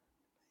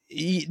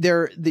 you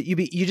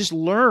just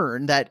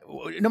learn that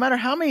no matter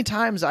how many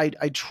times I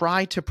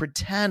try to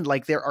pretend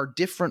like there are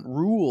different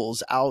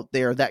rules out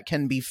there that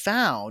can be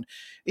found,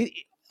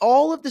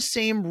 all of the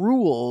same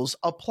rules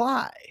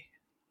apply.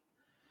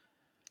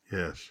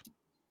 Yes.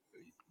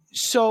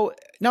 So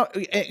now,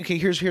 okay,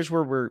 here's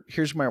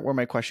where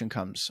my question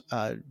comes,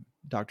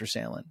 Dr.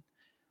 Sandlin.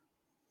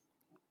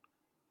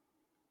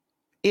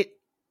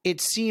 It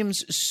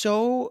seems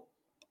so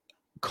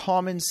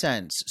common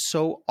sense,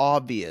 so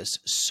obvious,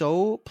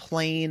 so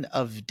plain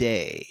of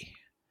day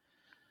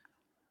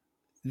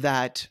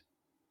that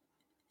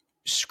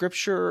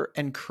scripture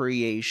and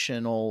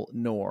creational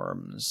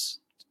norms,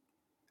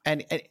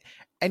 and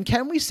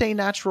can we say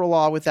natural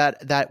law with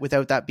that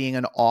without that being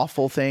an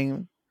awful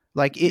thing?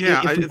 Like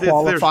if we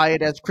qualify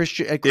it as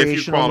creational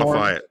if you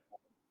qualify norms?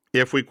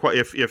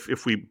 it,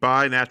 if we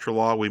by natural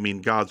law we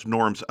mean God's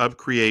norms of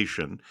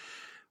creation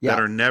that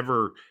are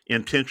never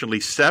intentionally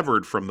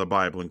severed from the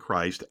Bible and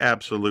Christ,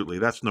 absolutely,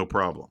 that's no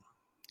problem.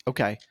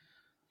 Okay.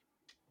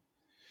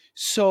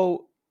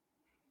 So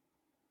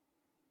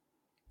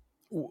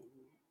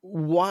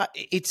what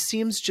it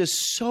seems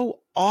just so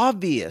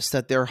obvious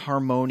that they're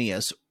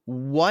harmonious.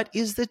 What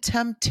is the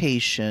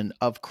temptation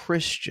of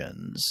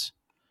Christians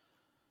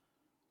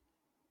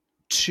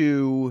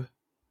to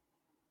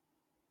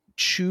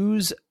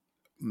choose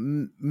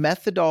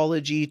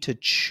methodology, to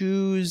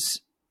choose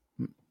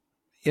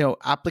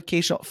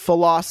applicational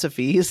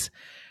philosophies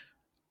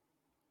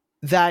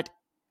that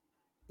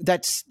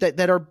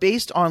are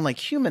based on like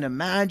human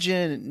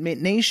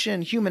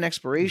imagination, human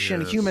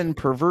exploration, human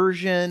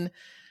perversion?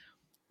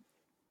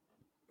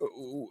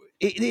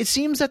 It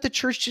seems that the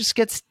church just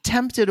gets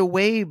tempted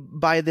away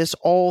by this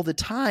all the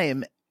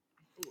time.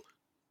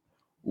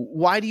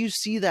 Why do you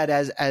see that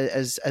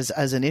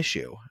as an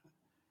issue?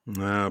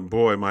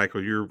 Boy,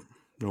 Michael,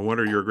 no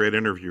wonder you're a great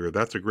interviewer.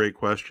 That's a great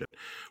question.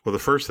 Well, the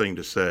first thing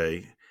to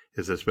say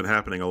is it's been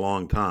happening a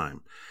long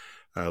time.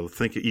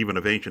 Think even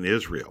of ancient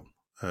Israel,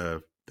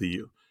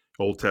 the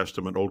Old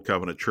Testament, Old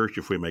Covenant church,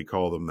 if we may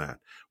call them that.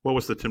 What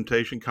was the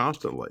temptation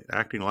constantly?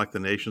 Acting like the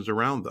nations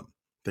around them,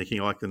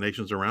 thinking like the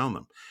nations around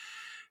them.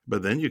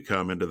 But then you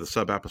come into the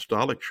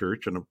sub-apostolic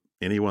church, and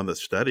anyone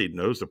that's studied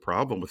knows the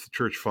problem with the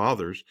church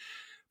fathers.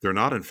 They're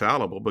not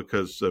infallible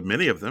because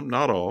many of them,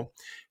 not all,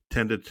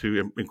 tended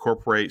to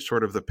incorporate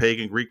sort of the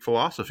pagan Greek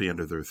philosophy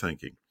into their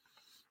thinking.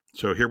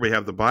 So here we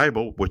have the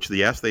Bible, which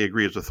yes, they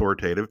agree is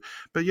authoritative,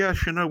 but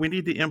yes, we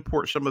need to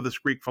import some of this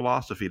Greek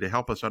philosophy to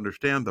help us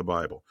understand the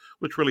Bible,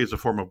 which really is a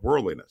form of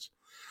worldliness.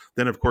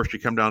 Then, of course, you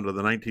come down to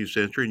the 19th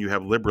century and you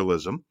have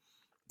liberalism,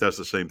 does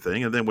the same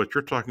thing. And then what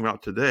you're talking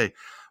about today,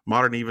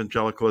 modern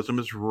evangelicalism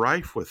is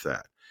rife with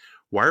that.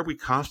 Why are we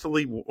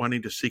constantly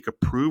wanting to seek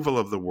approval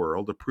of the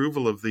world,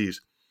 approval of these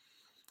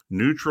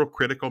neutral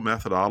critical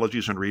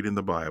methodologies in reading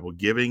the Bible,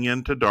 giving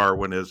in to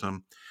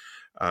Darwinism,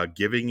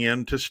 giving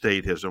in to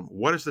statism?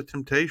 What is the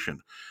temptation?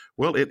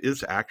 Well, it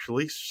is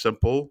actually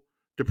simple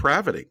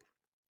depravity,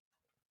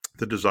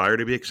 the desire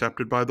to be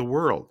accepted by the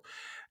world.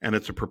 And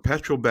it's a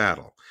perpetual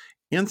battle.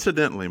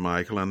 Incidentally,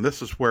 Michael, and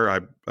this is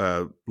where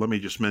let me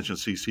just mention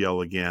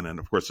CCL again, and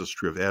of course this is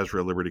true of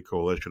Ezra, Liberty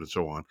Coalition, and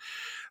so on.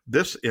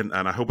 And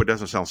I hope it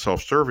doesn't sound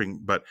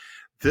self-serving, but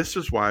this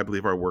is why I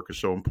believe our work is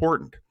so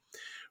important.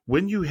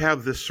 When you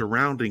have this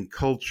surrounding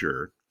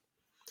culture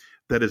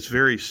that is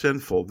very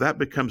sinful, that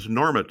becomes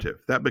normative.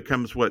 That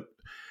becomes what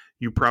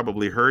you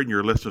probably heard and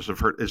your listeners have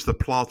heard is the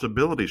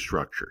plausibility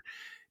structure.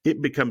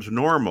 It becomes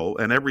normal,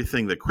 and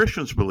everything that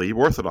Christians believe,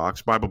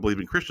 Orthodox,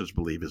 Bible-believing Christians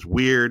believe, is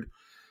weird,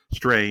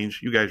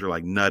 strange. You guys are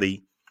like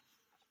nutty.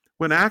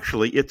 When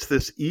actually it's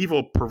this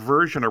evil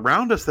perversion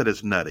around us that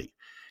is nutty.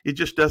 It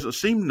just doesn't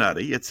seem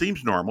nutty. It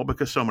seems normal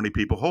because so many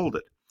people hold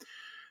it.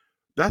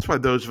 That's why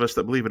those of us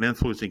that believe in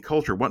influencing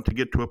culture want to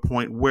get to a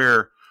point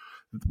where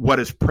what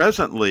is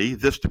presently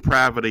this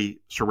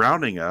depravity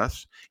surrounding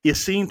us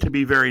is seen to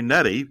be very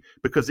nutty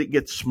because it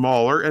gets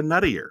smaller and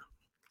nuttier.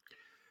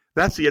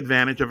 That's the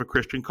advantage of a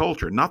Christian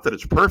culture. Not that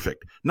it's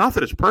perfect, not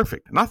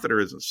that there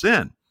isn't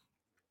sin,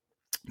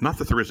 not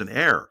that there isn't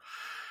error,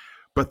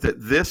 but that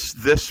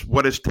this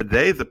what is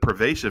today the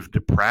pervasive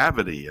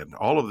depravity and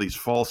all of these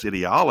false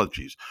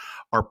ideologies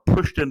are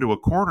pushed into a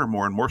corner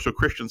more and more. So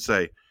Christians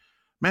say,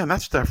 man,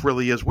 that stuff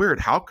really is weird.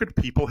 How could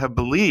people have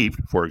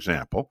believed, for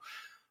example,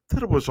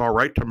 that it was all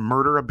right to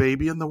murder a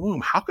baby in the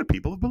womb? How could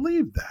people have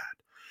believed that?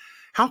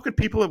 How could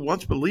people have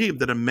once believed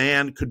that a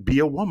man could be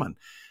a woman?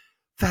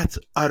 That's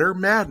utter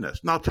madness.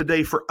 Now,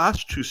 today, for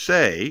us to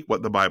say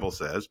what the Bible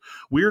says,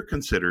 we're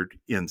considered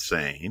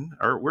insane,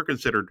 or we're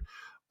considered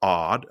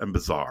odd and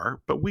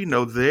bizarre, but we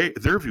know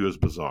their view is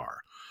bizarre.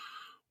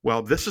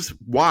 Well, this is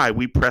why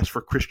we press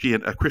for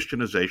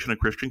Christianization of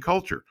Christian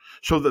culture,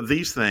 so that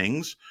these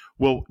things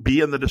will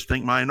be in the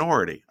distinct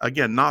minority.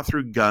 Again, not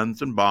through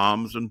guns and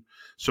bombs and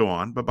so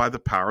on, but by the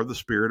power of the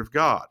Spirit of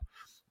God.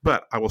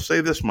 But I will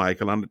say this,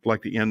 Michael, I'd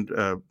like to end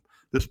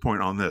this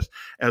point on this.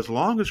 As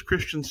long as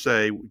Christians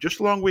say, just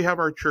as long as we have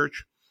our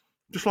church,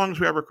 just as long as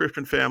we have our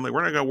Christian family,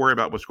 we're not going to worry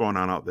about what's going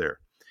on out there.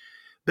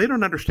 They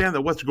don't understand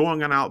that what's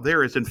going on out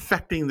there is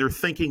infecting their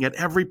thinking at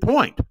every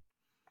point.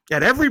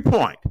 At every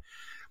point.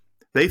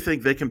 They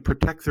think they can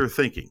protect their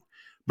thinking.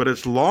 But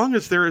as long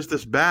as there is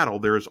this battle,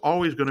 there is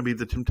always going to be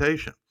the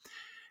temptation.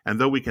 And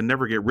though we can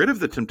never get rid of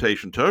the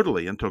temptation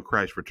totally until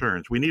Christ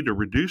returns, we need to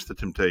reduce the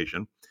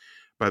temptation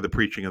by the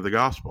preaching of the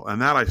gospel. And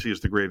that I see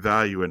as the great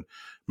value in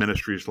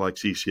ministries like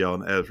CCL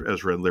and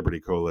Ezra and Liberty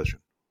Coalition.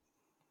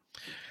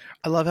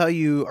 I love how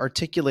you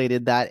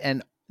articulated that.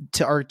 And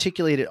to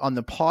articulate it on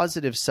the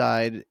positive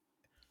side,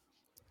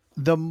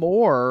 the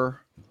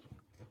more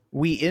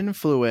we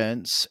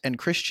influence and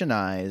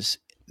Christianize,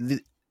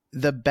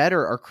 the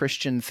better our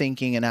Christian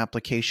thinking and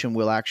application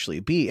will actually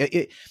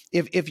be.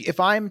 If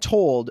I'm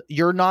told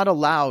you're not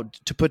allowed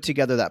to put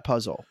together that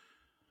puzzle,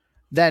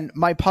 then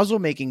my puzzle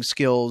making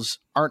skills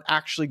aren't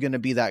actually going to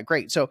be that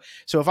great. So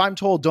if I'm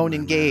told don't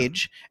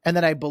engage, and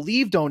then I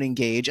believe don't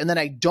engage, and then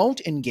I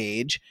don't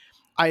engage,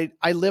 I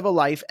live a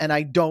life and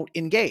I don't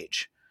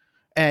engage.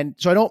 And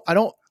so I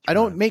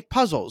don't make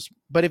puzzles.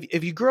 But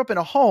if you grew up in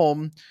a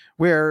home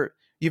where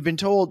you've been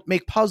told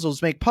make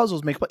puzzles,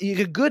 you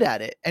get good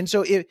at it. And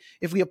so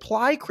if we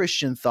apply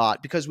Christian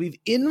thought because we've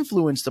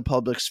influenced the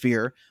public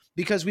sphere,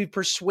 because we've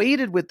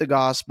persuaded with the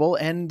gospel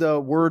and the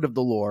word of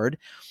the Lord,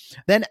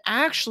 then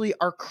actually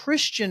our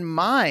Christian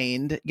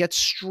mind gets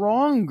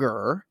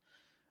stronger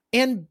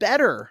and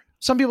better.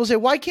 Some people say,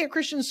 why can't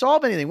Christians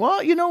solve anything?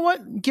 Well, you know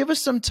what? Give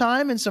us some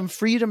time and some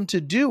freedom to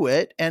do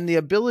it and the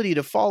ability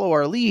to follow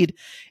our lead,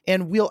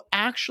 and we'll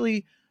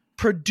actually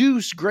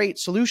produce great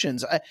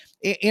solutions.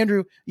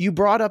 Andrew, you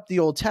brought up the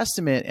Old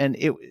Testament, and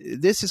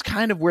this is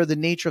kind of where the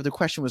nature of the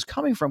question was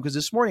coming from, because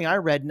this morning I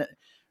read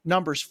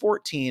Numbers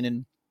 14,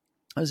 and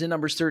I was in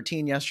Numbers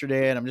 13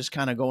 yesterday, and I'm just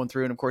kind of going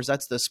through, and of course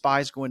that's the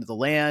spies go into the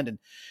land,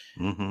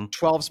 and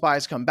 12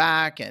 spies come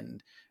back,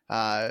 and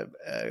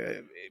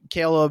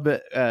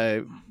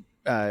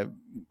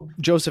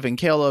Joseph and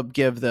Caleb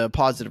give the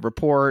positive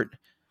report.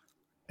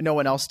 No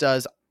one else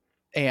does.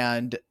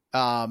 And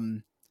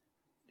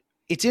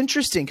it's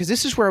interesting because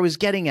this is where I was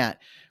getting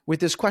at with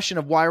this question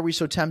of why are we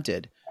so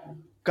tempted?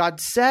 God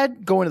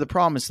said, go into the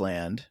promised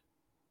land.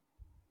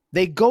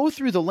 They go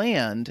through the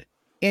land,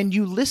 and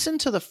you listen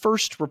to the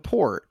first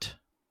report,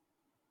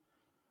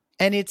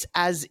 and it's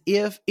as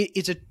if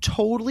it's a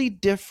totally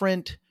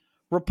different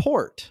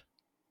report.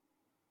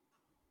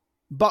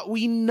 But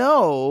we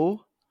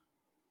know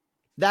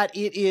that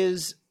it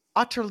is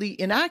utterly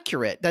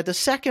inaccurate, that the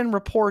second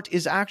report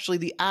is actually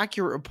the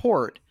accurate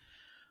report.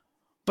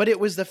 But it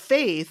was the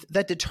faith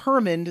that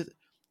determined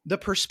the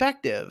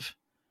perspective.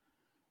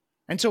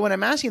 And so when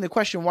I'm asking the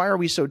question, why are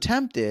we so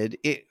tempted?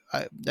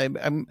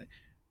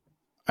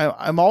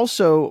 I'm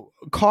also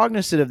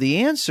cognizant of the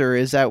answer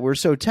is that we're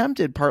so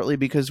tempted partly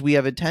because we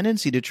have a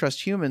tendency to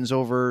trust humans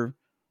over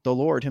the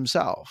Lord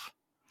himself.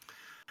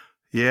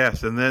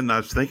 Yes, and then I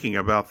was thinking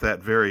about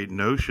that very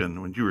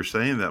notion when you were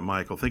saying that,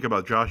 Michael. Think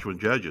about Joshua and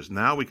Judges.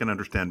 Now we can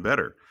understand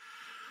better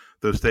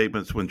those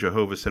statements when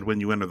Jehovah said, when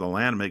you enter the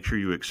land, make sure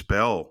you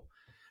expel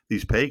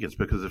these pagans,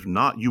 because if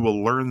not, you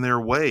will learn their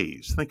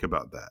ways. Think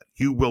about that.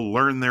 You will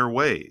learn their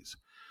ways.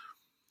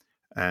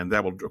 And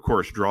that will, of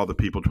course, draw the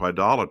people to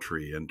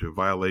idolatry and to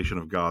violation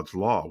of God's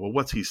law. Well,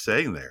 what's he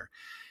saying there?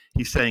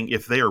 He's saying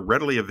if they are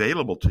readily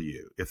available to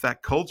you, if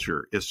that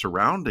culture is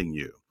surrounding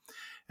you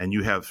and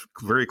you have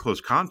very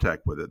close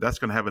contact with it, that's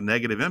going to have a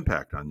negative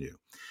impact on you.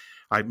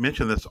 I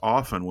mention this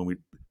often when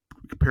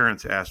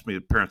parents ask me,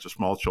 parents of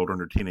small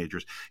children or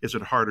teenagers, is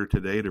it harder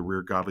today to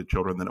rear godly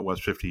children than it was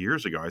 50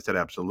 years ago? I said,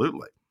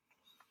 absolutely.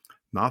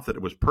 Not that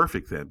it was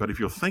perfect then, but if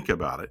you'll think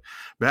about it,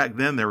 back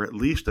then there were at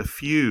least a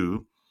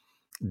few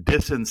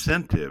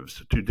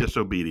disincentives to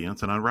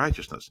disobedience and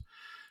unrighteousness.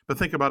 But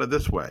think about it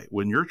this way.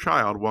 When your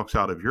child walks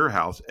out of your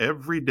house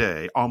every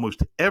day,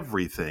 almost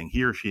everything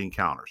he or she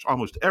encounters,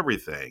 almost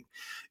everything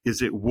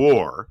is at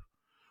war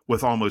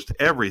with almost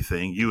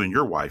everything you and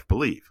your wife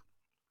believe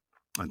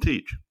and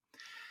teach.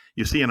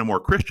 You see, in a more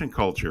Christian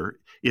culture,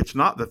 it's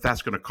not that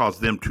that's going to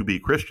cause them to be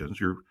Christians.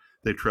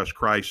 They trust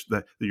Christ,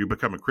 that you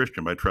become a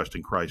Christian by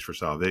trusting Christ for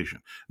salvation.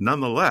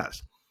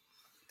 Nonetheless,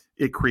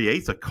 it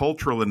creates a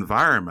cultural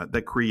environment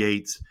that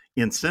creates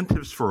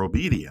incentives for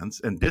obedience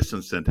and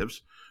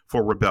disincentives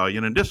for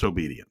rebellion and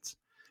disobedience.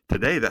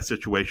 Today, that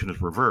situation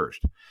is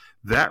reversed.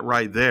 That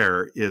right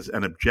there is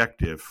an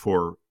objective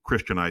for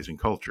Christianizing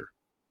culture.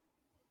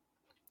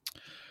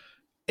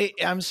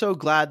 I'm so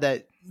glad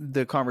that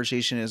the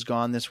conversation has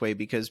gone this way,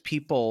 because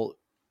people,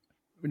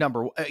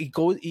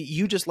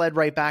 you just led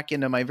right back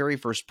into my very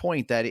first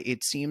point, that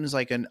it seems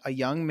like a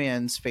young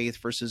man's faith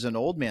versus an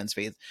old man's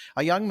faith.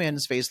 A young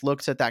man's faith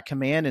looks at that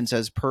command and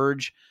says,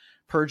 purge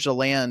the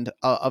land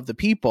of the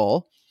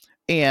people.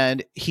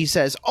 And he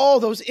says, oh,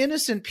 those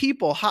innocent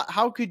people,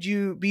 how could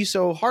you be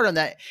so hard on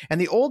that? And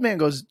the old man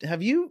goes,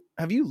 have you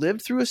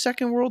lived through a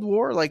Second World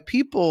War? Like,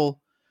 people,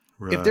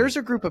 right. If there's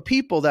a group of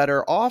people that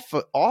are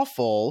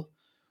awful,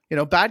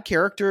 bad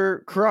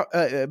character,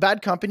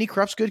 bad company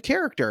corrupts good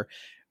character.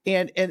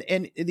 And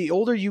the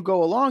older you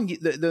go along,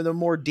 the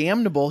more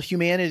damnable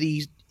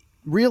humanity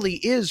really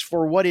is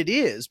for what it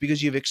is,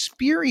 because you've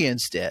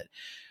experienced it.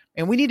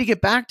 And we need to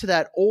get back to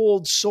that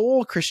old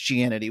soul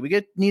Christianity.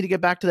 Need to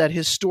get back to that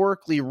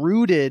historically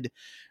rooted,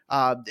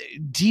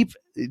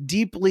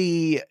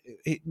 deeply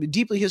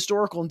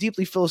historical and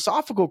deeply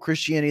philosophical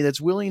Christianity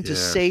that's willing to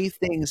say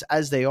things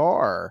as they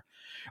are.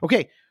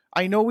 Okay,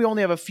 I know we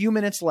only have a few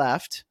minutes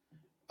left.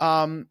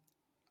 I'm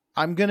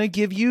going to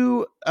give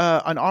you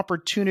an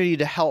opportunity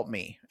to help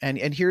me.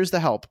 And here's the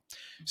help.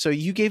 So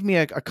you gave me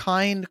a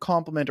kind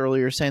compliment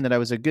earlier saying that I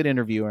was a good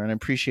interviewer, and I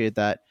appreciate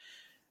that,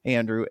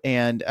 Andrew.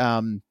 And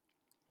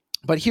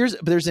but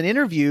there's an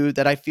interview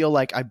that I feel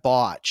like I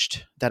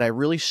botched, that I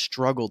really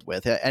struggled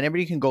with. And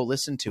everybody can go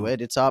listen to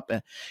it. It's up.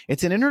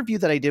 It's an interview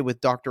that I did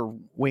with Dr.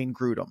 Wayne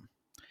Grudem.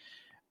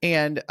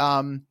 And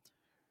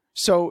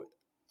so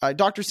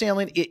Dr.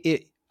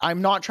 Sandlin,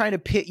 I'm not trying to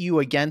pit you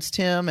against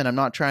him, and I'm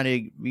not trying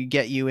to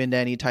get you into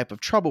any type of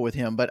trouble with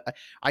him, but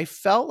I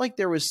felt like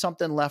there was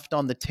something left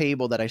on the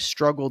table that I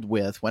struggled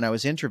with when I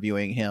was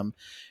interviewing him.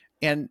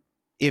 And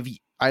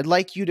I'd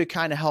like you to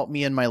kind of help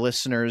me and my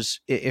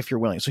listeners if you're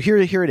willing. So here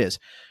it is.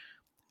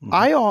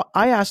 Mm-hmm.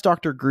 I asked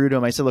Dr.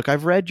 Grudem, I said, look,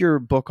 I've read your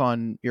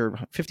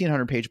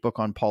 1,500 page book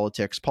on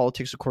politics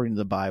according to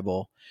the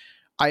Bible.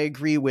 I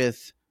agree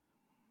with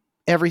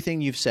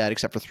everything you've said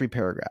except for 3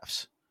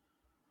 paragraphs.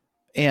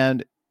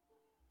 And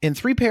in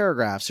 3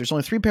 paragraphs, there's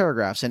only 3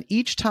 paragraphs. And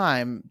each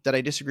time that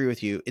I disagree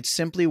with you, it's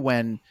simply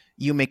when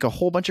you make a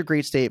whole bunch of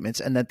great statements,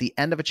 and at the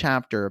end of a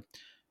chapter,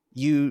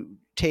 you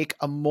take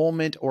a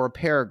moment or a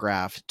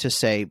paragraph to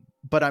say,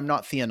 but I'm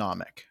not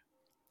theonomic.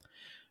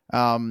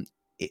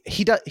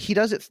 He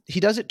does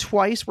it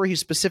twice where he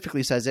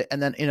specifically says it.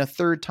 And then in a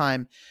third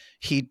time,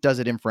 he does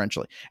it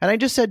inferentially. And I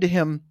just said to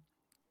him,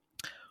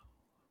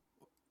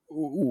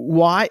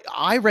 why?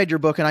 I read your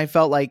book and I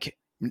felt like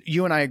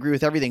you and I agree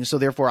with everything. So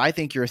therefore I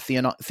think you're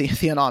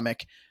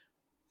theonomic.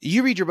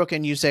 You read your book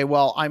and you say,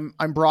 well,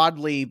 I'm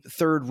broadly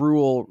third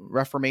rule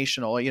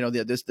reformational,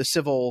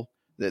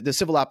 the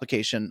civil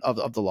application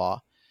of the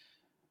law.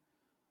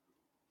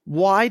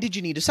 Why did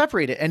you need to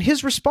separate it? And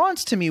his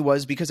response to me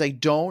was, because I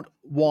don't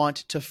want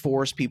to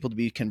force people to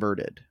be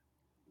converted.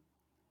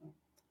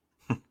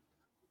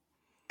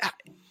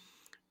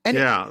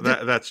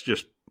 That's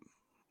just,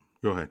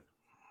 go ahead.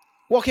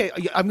 Well, okay,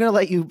 I'm going to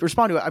let you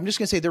respond to it. I'm just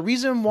going to say the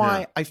reason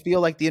why I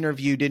feel like the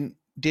interview didn't,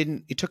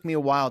 it took me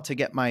a while to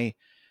get my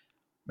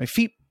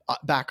feet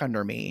back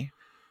under me,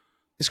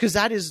 is because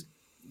that is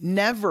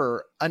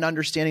never an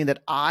understanding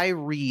that I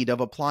read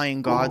of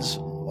applying God's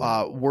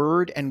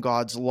word and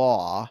God's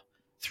law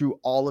through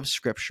all of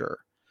Scripture.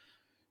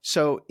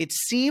 So it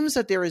seems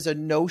that there is a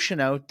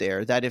notion out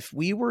there that if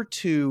we were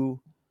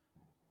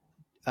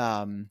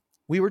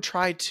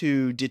try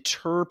to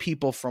deter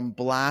people from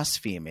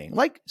blaspheming,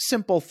 like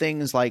simple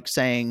things like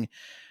saying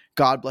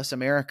God bless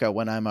America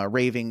when I'm a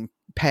raving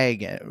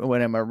pagan,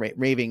 when I'm a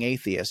raving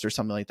atheist or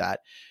something like that,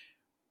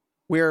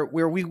 where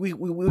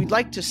we'd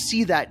like to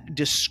see that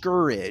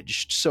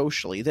discouraged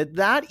socially,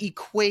 that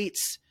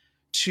equates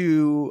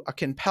to a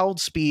compelled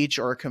speech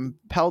or a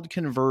compelled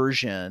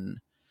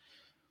conversion.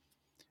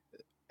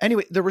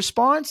 Anyway, the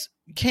response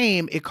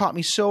came. It caught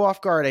me so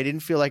off guard. I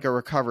didn't feel like I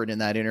recovered in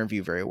that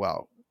interview very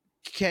well.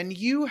 Can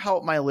you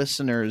help my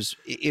listeners?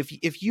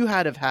 If you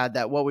had have had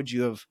that, what would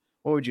you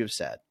have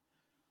said?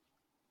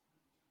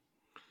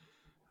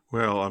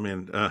 Well, I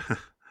mean,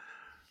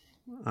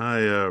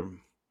 I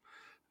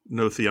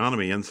know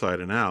theonomy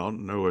inside and out,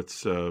 know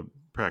its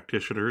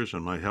practitioners,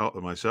 and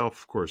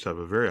myself, of course, have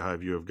a very high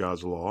view of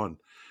God's law and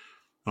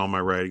all my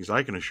writings.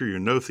 I can assure you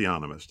no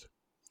theonomist,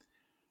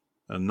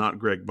 not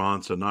Greg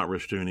Bonsa, not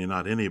Rushdoony,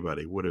 not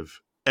anybody would have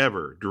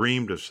ever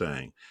dreamed of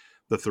saying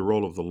that the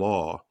role of the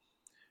law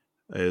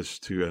is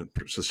to,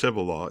 the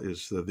civil law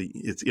is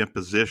its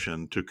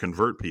imposition to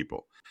convert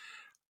people.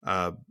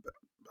 Wayne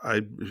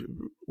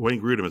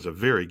Grudem is a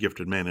very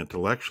gifted man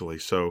intellectually,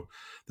 so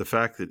the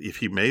fact that if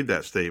he made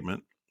that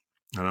statement,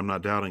 and I'm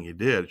not doubting he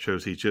did,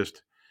 shows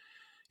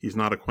he's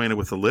not acquainted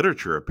with the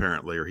literature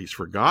apparently, or he's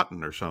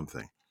forgotten or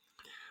something.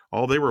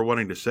 All they were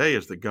wanting to say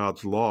is that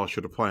God's law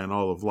should apply in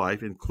all of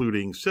life,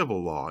 including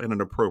civil law, in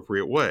an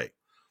appropriate way.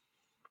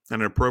 In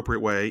an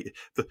appropriate way,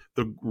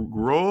 the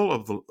role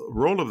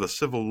of the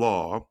civil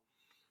law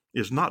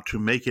is not to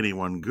make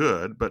anyone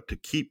good, but to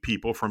keep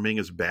people from being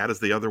as bad as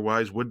they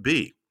otherwise would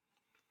be.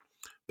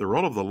 The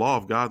role of the law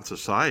of God in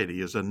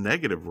society is a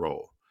negative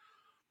role.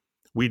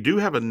 We do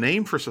have a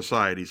name for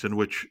societies in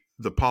which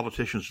the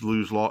politicians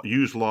use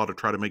law to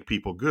try to make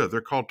people good.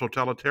 They're called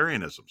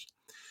totalitarianisms.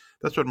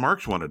 That's what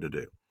Marx wanted to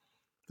do.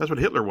 That's what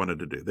Hitler wanted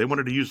to do. They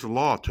wanted to use the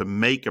law to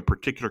make a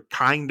particular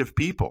kind of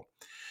people.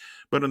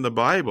 But in the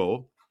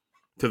Bible,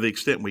 to the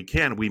extent we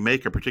can, we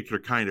make a particular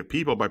kind of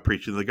people by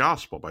preaching the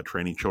gospel, by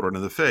training children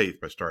in the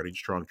faith, by starting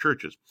strong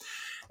churches.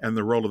 And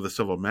the role of the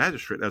civil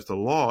magistrate as the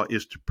law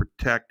is to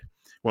protect,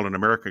 well, in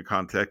American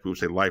context, we would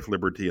say life,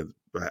 liberty, and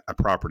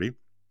property,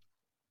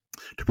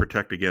 to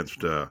protect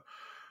against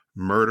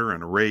murder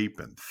and rape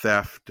and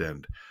theft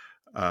and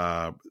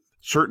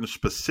certain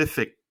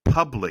specific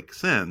public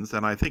sins.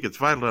 And I think it's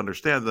vital to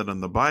understand that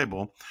in the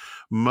Bible,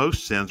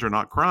 most sins are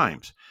not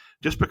crimes.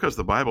 Just because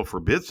the Bible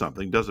forbids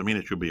something doesn't mean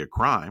it should be a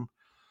crime.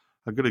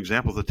 A good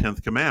example is the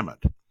 10th commandment.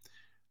 I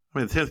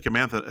mean, the 10th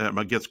commandment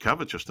against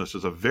covetousness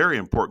is a very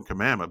important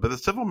commandment, but the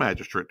civil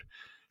magistrate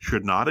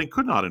should not and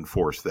could not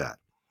enforce that.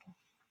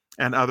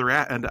 And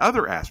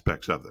other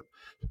aspects of them.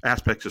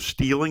 Aspects of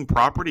stealing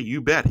property,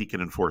 you bet he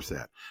can enforce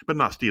that, but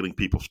not stealing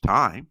people's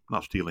time,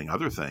 not stealing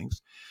other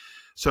things.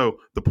 So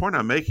the point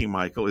I'm making,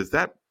 Michael, is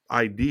that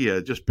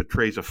idea just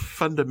betrays a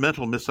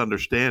fundamental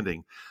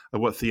misunderstanding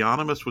of what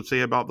theonomists would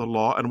say about the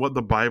law and what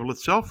the Bible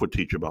itself would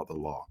teach about the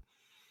law.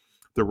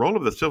 The role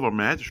of the civil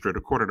magistrate,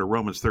 according to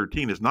Romans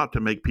 13, is not to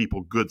make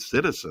people good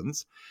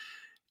citizens.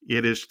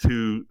 It is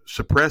to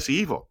suppress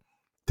evil,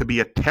 to be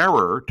a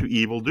terror to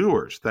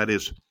evildoers, that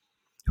is,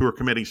 who are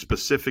committing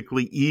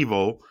specifically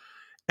evil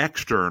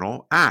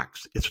external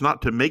acts. It's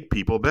not to make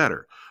people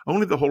better.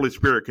 Only the Holy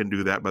Spirit can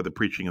do that by the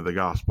preaching of the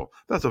gospel.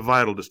 That's a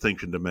vital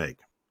distinction to make.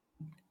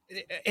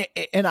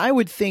 And I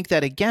would think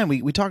that, again,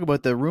 we talk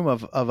about the room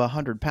of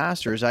 100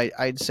 pastors.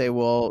 I'd say,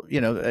 well,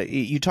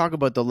 you talk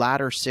about the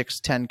latter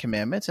 10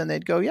 commandments, and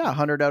they'd go, yeah,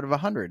 100 out of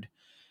 100.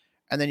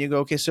 And then you go,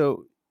 okay,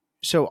 so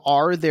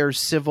is there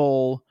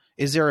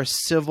a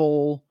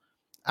civil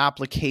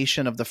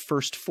application of the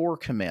first 4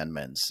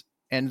 commandments?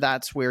 And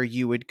that's where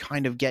you would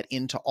kind of get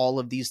into all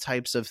of these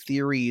types of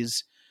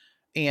theories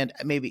and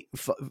maybe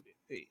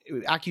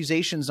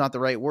accusations, not the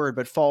right word,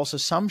 but false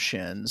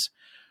assumptions.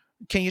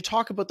 Can you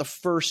talk about the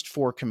first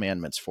 4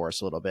 commandments for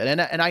us a little bit?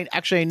 And I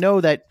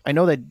know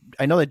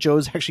that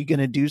Joe's actually going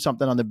to do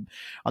something on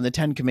the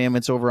 10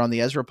 commandments over on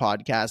the Ezra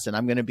podcast, and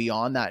I'm going to be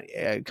on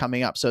that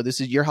coming up. So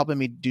you're helping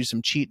me do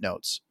some cheat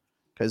notes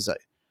because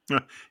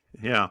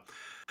yeah.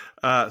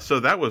 So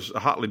that was a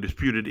hotly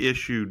disputed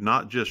issue,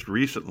 not just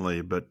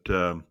recently, but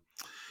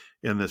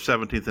in the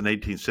 17th and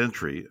 18th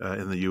century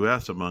in the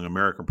U.S. among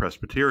American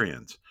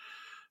Presbyterians,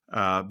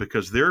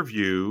 because their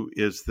view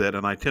is that,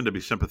 and I tend to be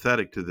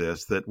sympathetic to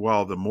this, that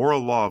while the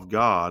moral law of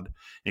God,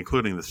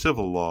 including the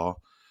civil law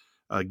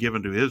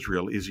given to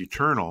Israel, is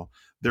eternal,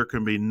 there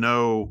can be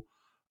no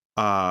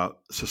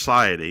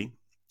society,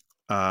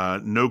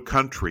 no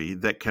country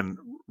that can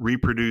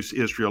reproduce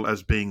Israel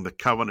as being the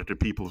covenanted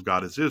people of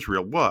God as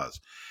Israel was.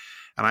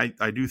 And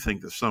I do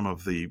think that some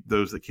of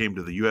those that came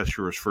to the U.S.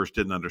 shores first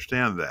didn't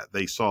understand that.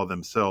 They saw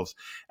themselves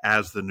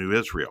as the new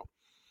Israel.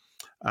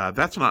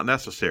 That's not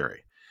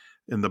necessary.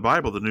 In the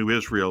Bible, the new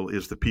Israel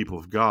is the people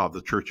of God,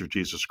 the Church of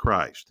Jesus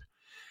Christ.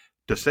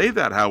 To say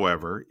that,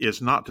 however,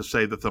 is not to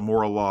say that the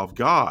moral law of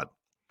God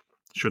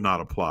should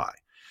not apply.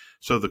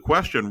 So the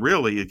question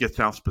really, it gets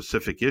down to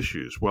specific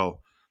issues.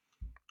 Well,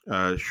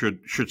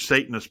 should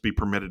Satanists be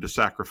permitted to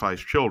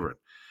sacrifice children?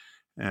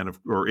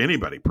 Or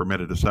anybody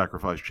permitted to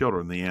sacrifice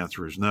children? The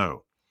answer is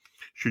no.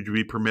 Should you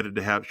be permitted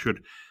to have?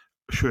 Should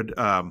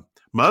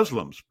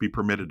Muslims be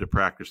permitted to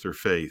practice their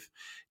faith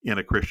in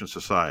a Christian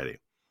society,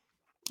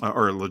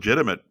 or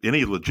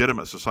any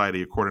legitimate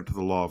society according to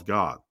the law of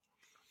God?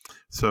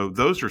 So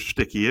those are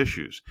sticky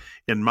issues.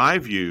 In my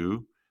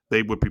view,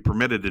 they would be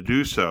permitted to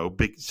do so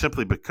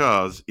simply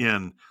because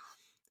in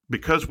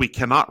because we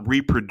cannot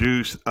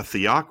reproduce a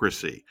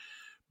theocracy,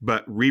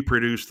 but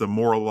reproduce the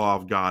moral law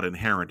of God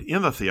inherent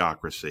in the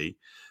theocracy,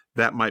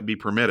 that might be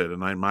permitted.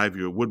 And in my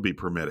view, it would be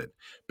permitted,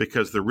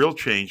 because the real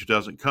change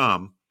doesn't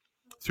come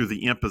through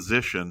the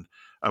imposition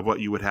of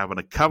what you would have in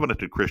a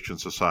covenanted Christian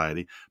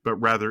society, but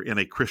rather in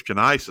a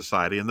Christianized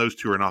society, and those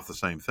two are not the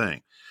same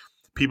thing.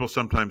 People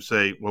sometimes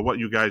say, well, what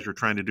you guys are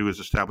trying to do is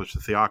establish a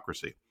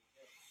theocracy.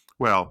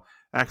 Well,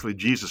 actually,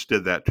 Jesus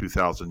did that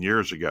 2,000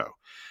 years ago.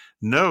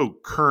 No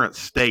current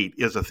state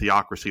is a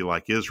theocracy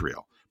like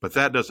Israel, but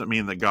that doesn't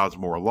mean that God's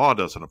moral law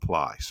doesn't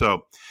apply.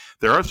 So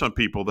there are some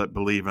people that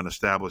believe in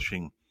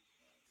establishing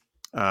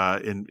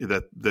in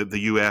that the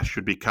U.S.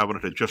 should be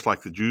covenanted just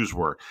like the Jews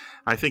were.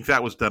 I think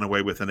that was done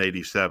away with in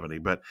AD 70,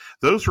 but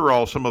those are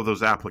all some of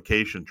those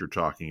applications you're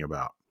talking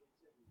about.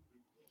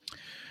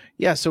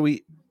 Yeah, so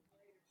we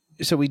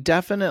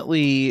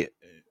definitely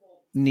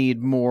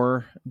need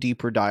more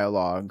deeper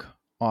dialogue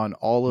on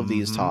all of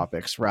these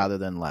topics rather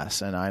than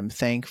less. And I'm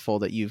thankful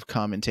that you've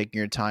come and taken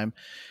your time.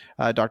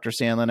 Dr.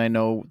 Sandlin, I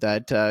know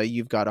that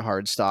you've got a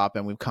hard stop,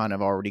 and we've kind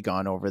of already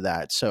gone over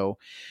that. So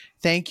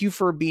thank you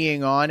for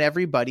being on,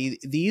 everybody.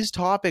 These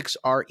topics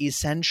are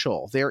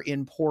essential. They're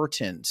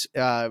important.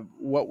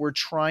 What we're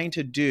trying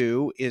to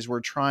do is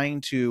we're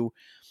trying to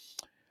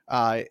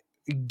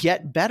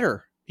get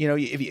better. You know,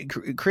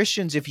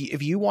 Christians, if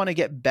you want to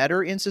get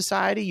better in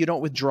society, you don't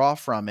withdraw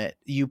from it.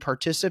 You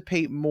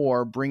participate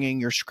more,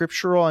 bringing your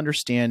scriptural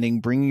understanding,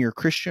 bringing your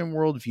Christian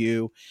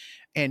worldview,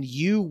 and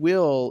you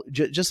will,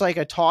 just like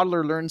a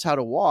toddler learns how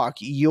to walk,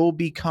 you'll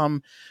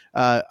become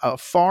a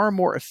far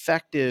more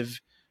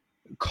effective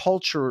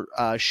culture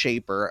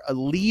shaper, a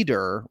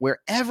leader,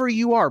 wherever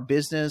you are,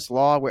 business,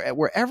 law,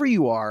 wherever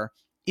you are,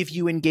 if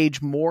you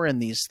engage more in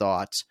these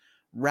thoughts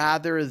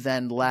rather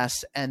than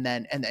less,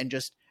 and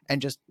just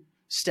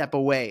step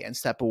away.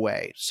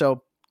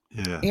 So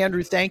Yeah.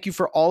 Andrew, thank you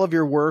for all of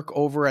your work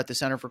over at the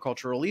Center for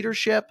Cultural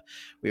Leadership.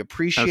 We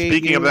appreciate it.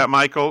 Speaking of that,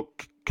 Michael,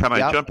 can I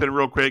Yep. jump in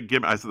real quick?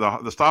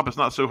 The stop is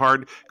not so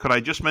hard. Could I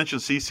just mention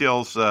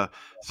CCL's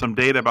some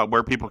data about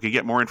where people can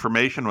get more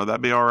information? Would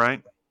that be all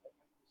right?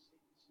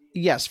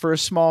 Yes, for a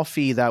small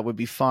fee, that would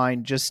be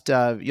fine. Just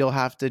you'll just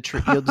have to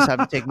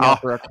take me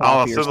out for a coffee.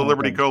 I'll or send the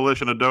Liberty something.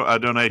 Coalition a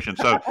donation.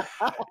 So,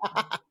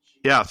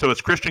 yeah, so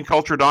it's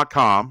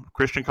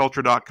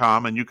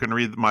christianculture.com, and you can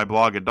read my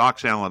blog at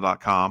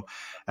docsandlin.com.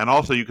 And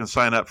also you can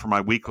sign up for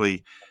my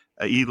weekly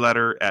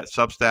e-letter at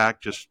Substack,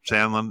 just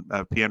Sandlin,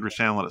 P. Andrew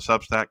Sandlin at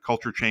Substack,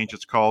 Culture Change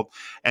it's called.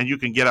 And you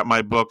can get at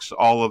my books,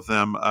 all of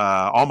them,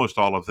 almost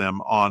all of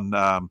them,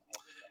 on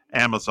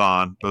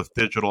Amazon, both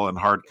digital and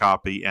hard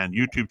copy, and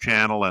YouTube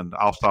channel, and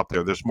I'll stop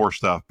there. There's more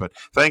stuff, but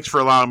thanks for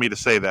allowing me to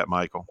say that,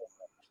 Michael.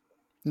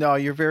 No,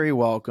 you're very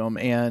welcome.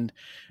 And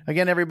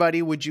again,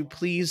 everybody, would you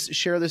please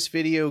share this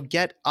video,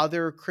 get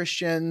other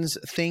Christians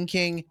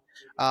thinking,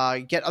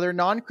 get other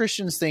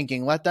non-Christians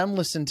thinking, let them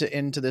listen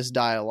into this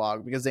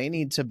dialogue, because they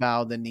need to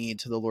bow the knee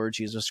to the Lord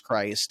Jesus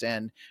Christ.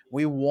 And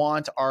we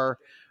want our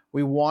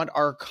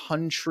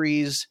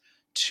countries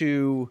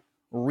to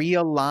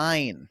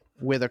realign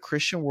with a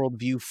Christian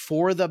worldview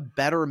for the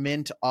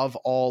betterment of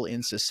all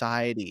in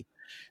society.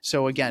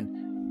 So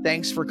again,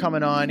 thanks for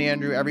coming on,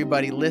 Andrew.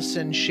 Everybody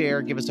listen,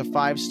 share, give us a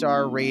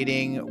 5-star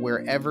rating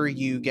wherever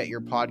you get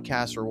your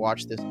podcast or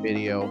watch this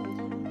video.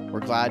 We're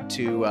glad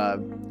to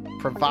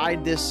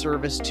provide this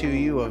service to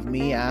you of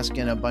me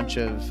asking a bunch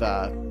of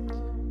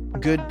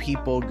good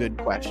people, good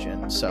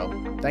questions.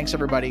 So thanks,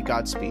 everybody.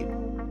 Godspeed.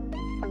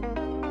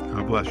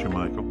 God bless you,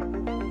 Michael.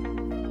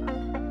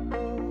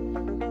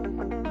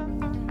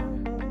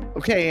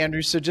 Okay,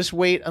 Andrew, so just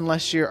wait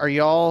unless are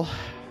y'all